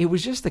 or it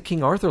was just the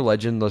King Arthur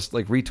legend,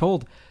 like,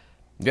 retold.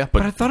 Yeah,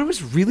 but I thought it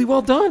was really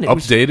well done.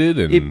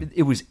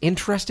 It was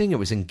interesting. It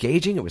was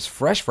engaging. It was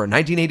fresh for a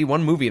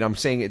 1981 movie, and I'm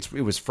saying it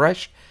was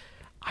fresh.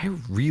 I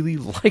really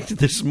liked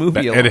this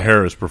movie a Ed lot.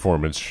 Harris'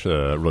 performance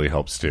really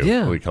helps too.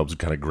 Yeah. Really helps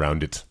kind of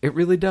ground it. It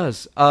really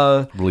does.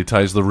 Really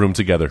ties the room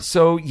together.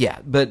 So yeah,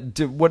 but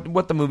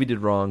what the movie did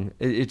wrong,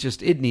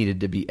 it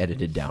needed to be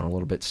edited down a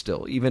little bit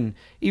still. Even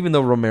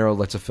though Romero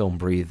lets a film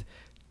breathe,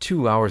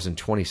 2 hours and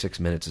 26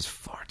 minutes is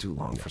far too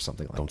long for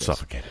something like Don't this.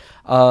 suffocate it.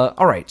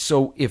 All right,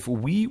 so if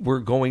we were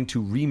going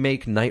to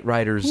remake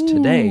Knightriders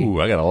today, Ooh,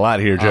 I got a lot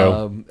here,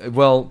 Joe.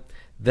 well,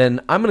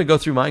 then I'm going to go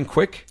through mine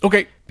quick.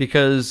 Okay.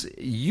 Because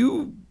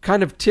you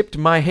kind of tipped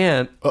my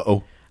hand,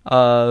 Uh-oh.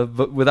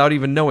 but without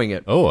even knowing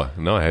it. Oh,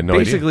 no, I had no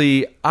idea.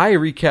 Basically, I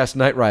recast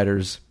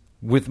Knightriders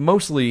with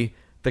mostly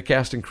the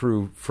cast and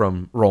crew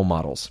from role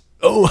models.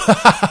 Oh,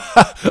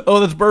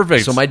 that's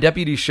perfect. So my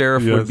deputy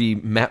sheriff Yes. would be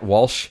Matt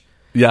Walsh.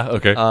 Yeah,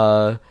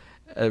 okay.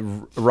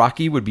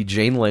 Rocky would be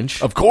Jane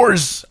Lynch. Of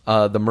course.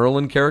 The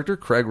Merlin character,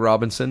 Craig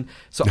Robinson.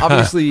 So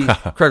obviously,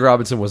 Craig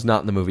Robinson was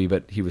not in the movie,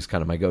 but he was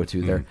kind of my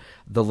go-to there.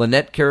 The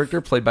Lynette character,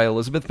 played by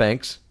Elizabeth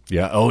Banks.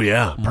 Yeah. Oh,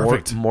 yeah.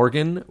 Perfect.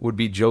 Morgan would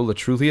be Joe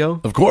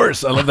Latrulio. Of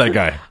course. I love that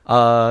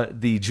guy.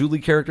 The Julie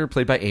character,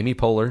 played by Amy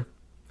Poehler,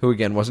 who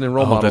again wasn't in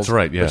Role Oh, Models. that's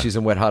right, yeah. But she's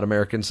in Wet Hot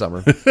American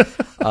Summer.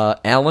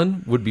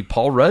 Alan would be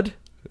Paul Rudd.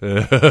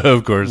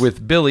 Of course.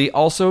 With Billy,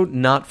 also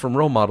not from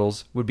Role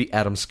Models, would be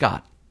Adam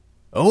Scott.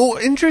 Oh,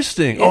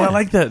 interesting. Oh, I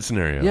like that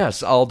scenario.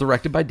 Yes, all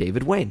directed by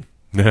David Wayne.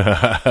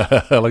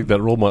 I like that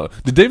role model.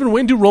 Did David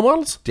Wayne do role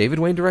models? David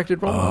Wayne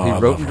directed Role Models. I He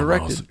love wrote and Role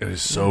directed. Models. It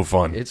is so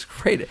fun. It's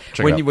great.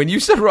 Check When it out. you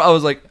said, I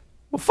was like,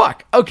 well,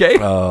 fuck, okay.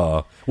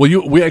 Well,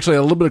 we actually had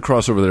a little bit of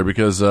crossover there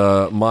because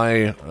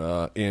my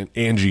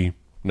Angie,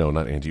 no,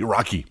 not Angie,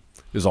 Rocky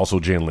is also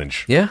Jane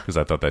Lynch. Yeah. Because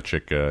I thought that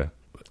chick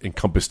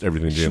encompassed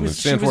everything Jane Lynch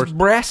she stands for. was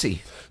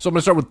brassy. So I'm going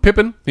to start with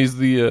Pippin. He's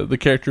the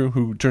character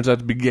who turns out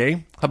to be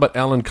gay. How about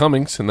Alan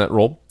Cummings in that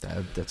role?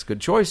 That's a good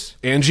choice.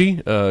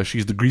 Angie,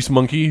 she's the grease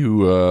monkey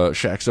who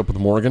shacks up with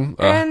Morgan.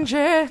 Angie.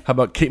 How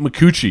about Kate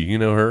McCucci? You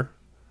know her?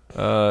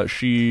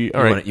 She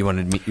all right. You want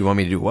me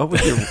to do what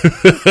with your...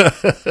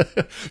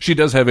 She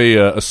does have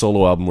a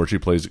solo album where she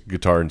plays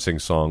guitar and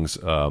sings songs,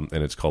 and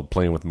it's called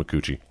Playing with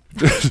McCucci.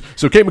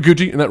 So Kate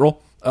McCucci in that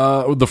role.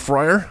 The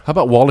Friar. How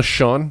about Wallace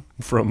Shawn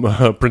from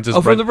Princess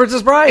Bride? from The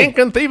Princess Bride.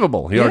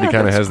 Inconceivable. He already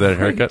kind of has that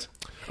great. haircut.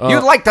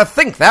 You'd like to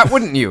think that,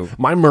 wouldn't you?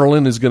 My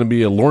Merlin is going to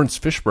be a Lawrence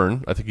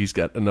Fishburne. I think he's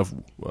got enough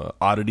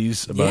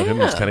oddities about him.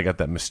 Yeah. He's kind of got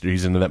that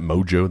he's into that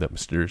mojo, that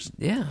mysterious.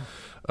 Yeah.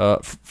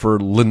 For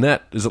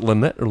Lynette, is it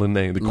Lynette or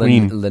Lynette? The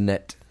Queen.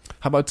 Lynette.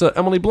 How about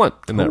Emily Blunt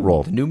in that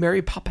role? The new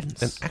Mary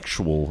Poppins. An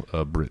actual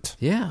Brit.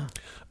 Yeah.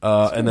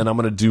 And then I'm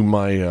going to do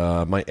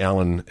my my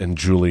Alan and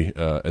Julie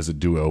as a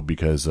duo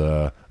because,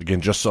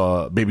 again, just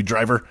saw Baby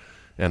Driver.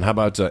 And how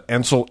about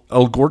Ansel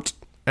Elgort?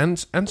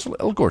 Ansel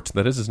Elgort,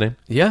 that is his name.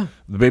 Yeah.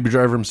 The Baby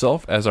Driver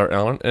himself as our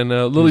Alan. And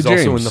Lily He's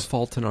James. also in The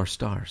Fault in Our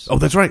Stars. Oh,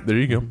 that's right. There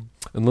you go.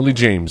 And Lily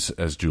James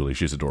as Julie.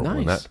 She's adorable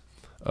in Nice.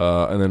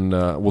 that. And then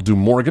we'll do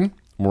Morgan.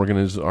 Morgan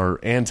is our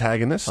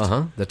antagonist.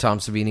 The Tom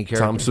Savini character.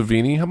 Tom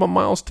Savini. How about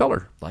Miles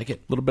Teller? Like it.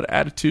 A little bit of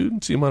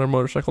attitude. See him on a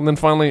motorcycle. And then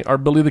finally, our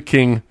Billy the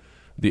King,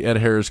 the Ed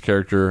Harris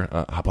character.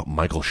 How about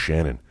Michael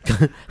Shannon?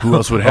 Who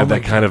else would have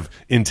that kind of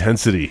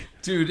intensity?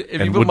 Dude, if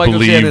and you put would Michael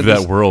believe Shannon in that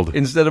this- world.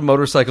 instead of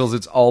motorcycles,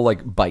 it's all like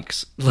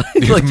bikes.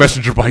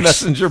 Messenger bikes.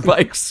 Messenger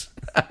bikes.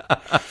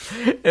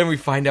 And we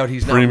find out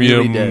he's not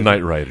Premium really dead.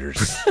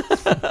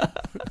 Knightriders.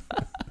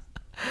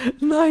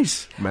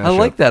 Nice. Mashup. I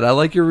like that. I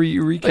like your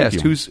recast.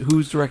 Thank you.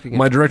 Who's directing it?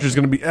 My director is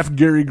going to be F.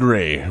 Gary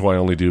Gray, who I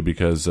only do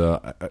because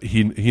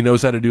he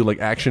knows how to do like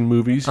action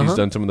movies. He's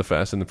done some of the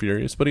Fast and the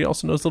Furious, but he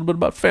also knows a little bit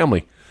about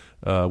family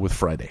with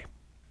Friday.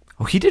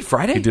 Oh, he did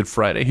Friday? He did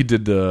Friday. He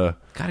did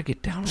Gotta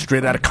get down on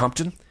Straight Outta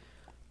Compton.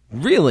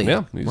 Really?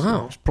 Yeah,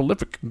 Wow. he's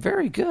prolific.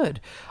 Very good.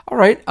 All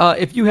right.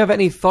 If you have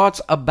any thoughts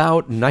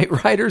about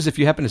Knightriders, if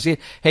you happen to see it,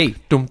 hey,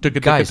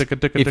 guys,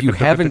 if you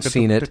haven't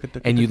seen it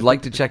and you'd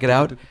like to check it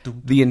out,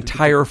 the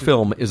entire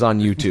film is on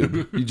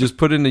YouTube. You just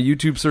put in a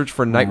YouTube search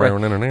for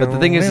Knightriders. But the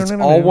thing is, it's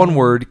all one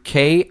word,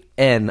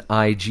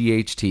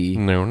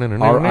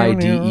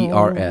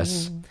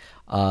 KNIGHTRIDERS.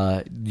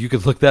 You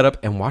could look that up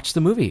and watch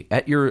the movie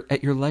at your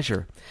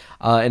leisure.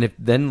 And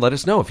then let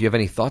us know if you have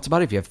any thoughts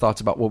about it, if you have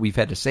thoughts about what we've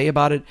had to say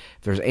about it,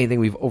 if there's anything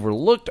we've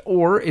overlooked,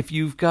 or if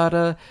you've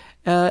got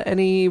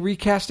any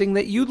recasting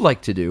that you'd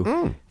like to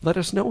do. Let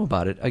us know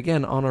about it.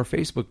 Again, on our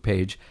Facebook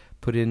page,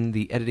 put in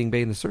the editing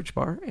bay in the search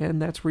bar,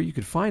 and that's where you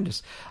could find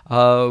us.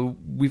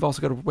 We've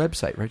also got a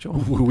website, right, Joel?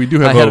 We do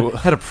have I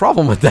had a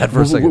problem with that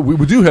for a second.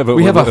 We do have a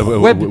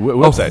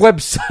website.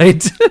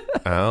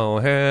 I'll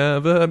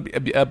have a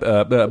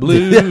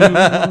blue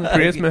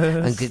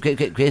Christmas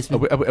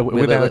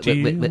without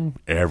you.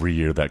 Every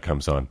year that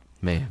comes on.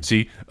 Man.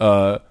 See,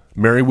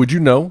 Mary, would you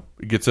know,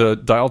 gets a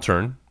dial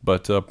turn,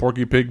 but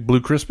Porky Pig Blue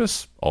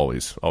Christmas,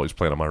 always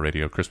playing on my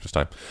radio Christmas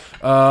time.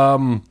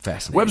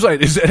 Fascinating.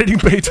 Website is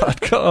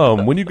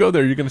editingbay.com. When you go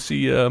there, you're going to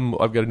see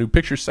I've got a new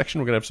pictures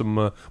section. We're going to have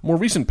some more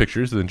recent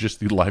pictures than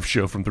just the live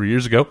show from 3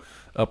 years ago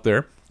up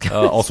there.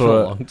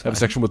 Also, have a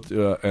section with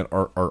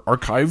our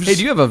archives. Hey,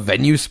 do you have a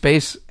venue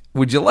space?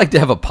 Would you like to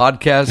have a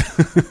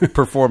podcast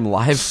perform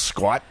live?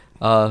 Squat.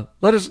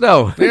 let us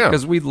know. Yeah.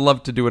 Because we'd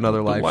love to do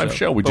another live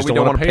show. We But just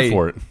don't want to pay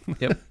for it.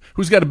 Yep.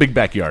 Who's got a big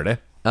backyard, eh?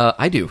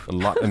 I do.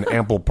 And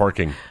ample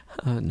parking.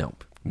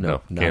 Nope.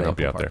 No, not can't help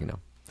you out parking, there.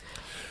 No.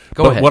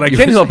 Go But ahead. what I You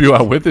can were help saying- you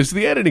out with is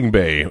the Editing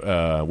Bay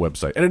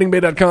website.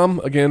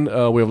 EditingBay.com. Again,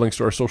 we have links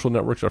to our social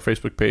networks, our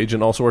Facebook page,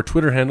 and also our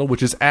Twitter handle,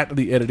 which is at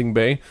the Editing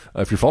Bay.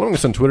 If you're following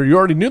us on Twitter, you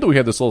already knew that we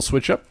had this little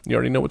switch up. You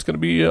already know what's going to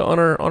be on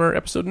our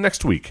episode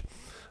next week.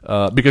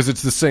 Because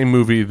it's the same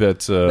movie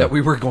that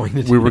we were going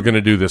to do. we were going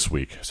to do this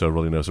week. So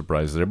really no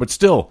surprises there. But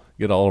still,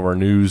 get all of our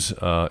news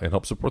and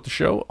help support the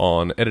show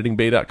on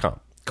editingbay.com.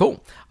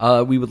 Cool.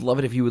 We would love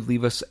it if you would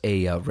leave us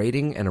a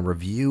rating and a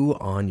review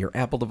on your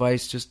Apple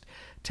device. Just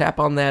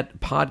tap on that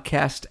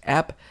podcast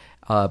app,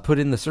 put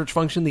in the search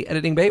function, the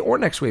Editing Bay or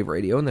Next Wave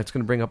Radio, and that's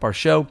going to bring up our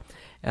show.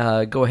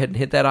 Go ahead and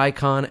hit that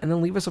icon, and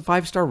then leave us a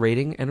 5-star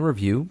rating and a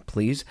review,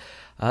 please.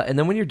 And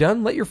then when you're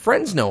done, let your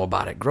friends know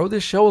about it. Grow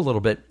this show a little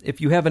bit.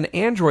 If you have an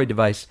Android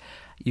device,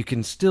 you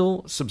can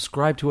still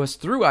subscribe to us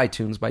through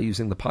iTunes by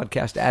using the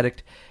Podcast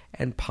Addict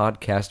and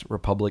Podcast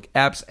Republic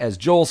apps. As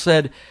Joel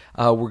said,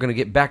 we're going to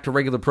get back to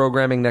regular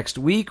programming next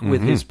week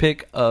with his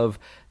pick of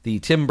the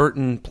Tim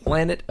Burton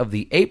Planet of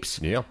the Apes.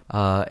 Yeah.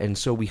 And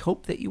so we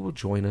hope that you will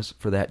join us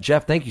for that.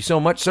 Jeff, thank you so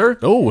much, sir.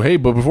 Oh, hey,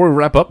 but before we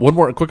wrap up, one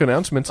more quick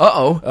announcement.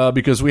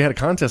 Because we had a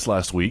contest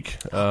last week.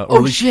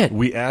 Shit.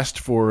 We asked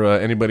for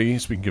anybody,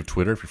 speaking of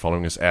Twitter, if you're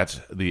following us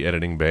at The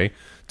Editing Bay,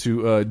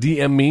 to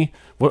DM me.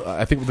 What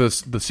I think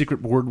the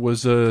secret word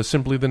was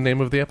simply the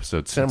name of the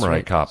episode, Samurai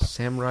right. Cop.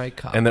 Samurai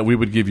Cop. And that we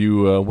would give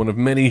you one of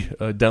many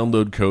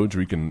download codes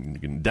where you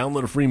can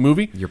download a free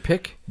movie. Your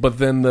pick. But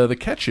then the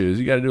catch is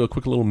you got to do a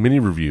quick little mini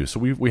review. So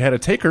we had a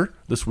taker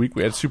this week.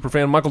 We had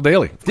superfan Michael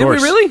Daly. Of Did we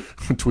course, really?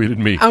 tweeted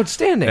me.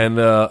 Outstanding. And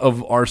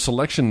of our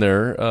selection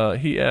there,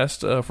 he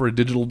asked for a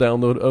digital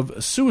download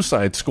of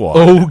Suicide Squad.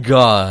 Oh,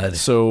 God.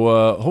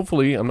 So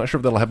hopefully, I'm not sure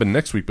if that'll happen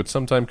next week, but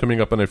sometime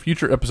coming up on a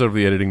future episode of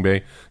the Editing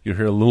Bay, you'll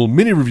hear a little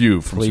mini review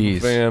from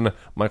superfan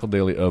Michael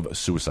Daly of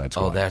Suicide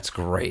Squad. Oh, that's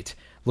great.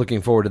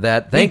 Looking forward to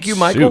that. Thank you, Too.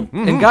 Michael.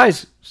 Mm-hmm. And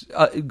guys,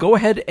 go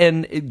ahead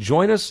and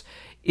join us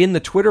in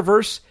the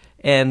Twitterverse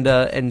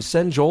and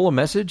send Joel a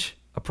message,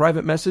 a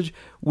private message,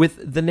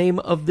 with the name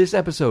of this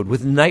episode,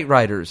 with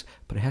Knightriders.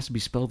 But it has to be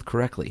spelled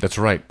correctly. That's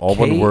right. All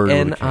one word.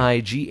 Knightriders.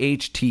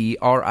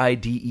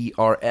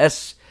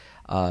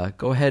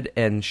 Go ahead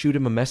and shoot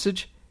him a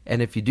message.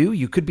 And if you do,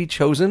 you could be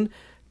chosen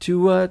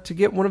to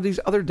get one of these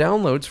other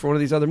downloads for one of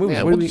these other movies.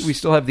 Yeah, What do we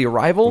still have The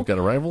Arrival. We've got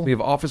Arrival. We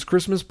have Office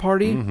Christmas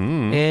Party.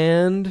 Mm-hmm.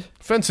 And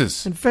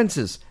Fences.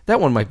 Fences.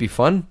 That one might be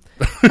fun.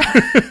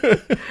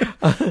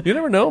 You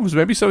never know.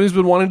 Maybe somebody's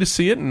been wanting to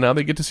see it, and now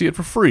they get to see it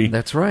for free.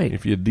 That's right.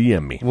 If you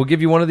DM me. We'll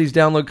give you one of these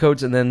download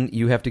codes, and then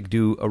you have to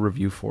do a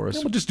review for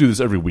us. We'll just do this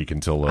every week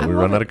until we I run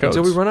love out it. of codes.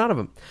 Until we run out of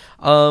them.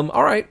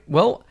 All right.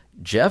 Well,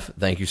 Jeff,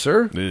 thank you,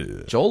 sir.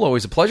 Yeah. Joel,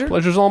 always a pleasure.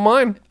 Pleasure's all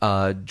mine.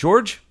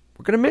 George,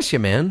 we're going to miss you,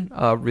 man.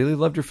 Really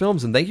loved your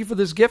films, and thank you for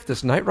this gift,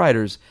 this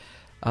Knightriders.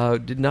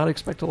 Did not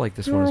expect to like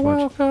this one as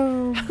much.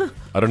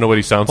 I don't know what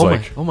he sounds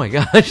like, Oh my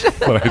gosh.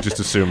 but I just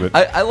assume it.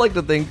 I like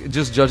to think,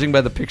 just judging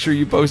by the picture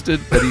you posted,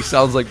 that he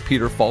sounds like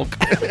Peter Falk.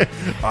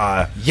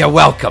 You're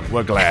welcome.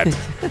 We're glad.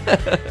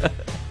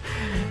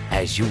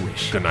 As you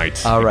wish. Good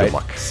night. All right. Good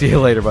luck. See you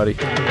later, buddy.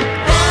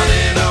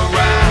 Running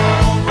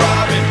around,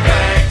 robbing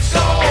banks,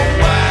 all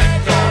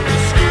whacked on the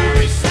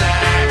Scooby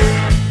Snacks.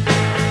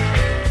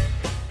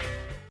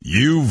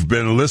 You've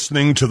been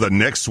listening to the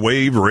Next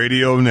Wave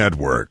Radio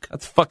Network.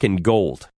 That's fucking gold.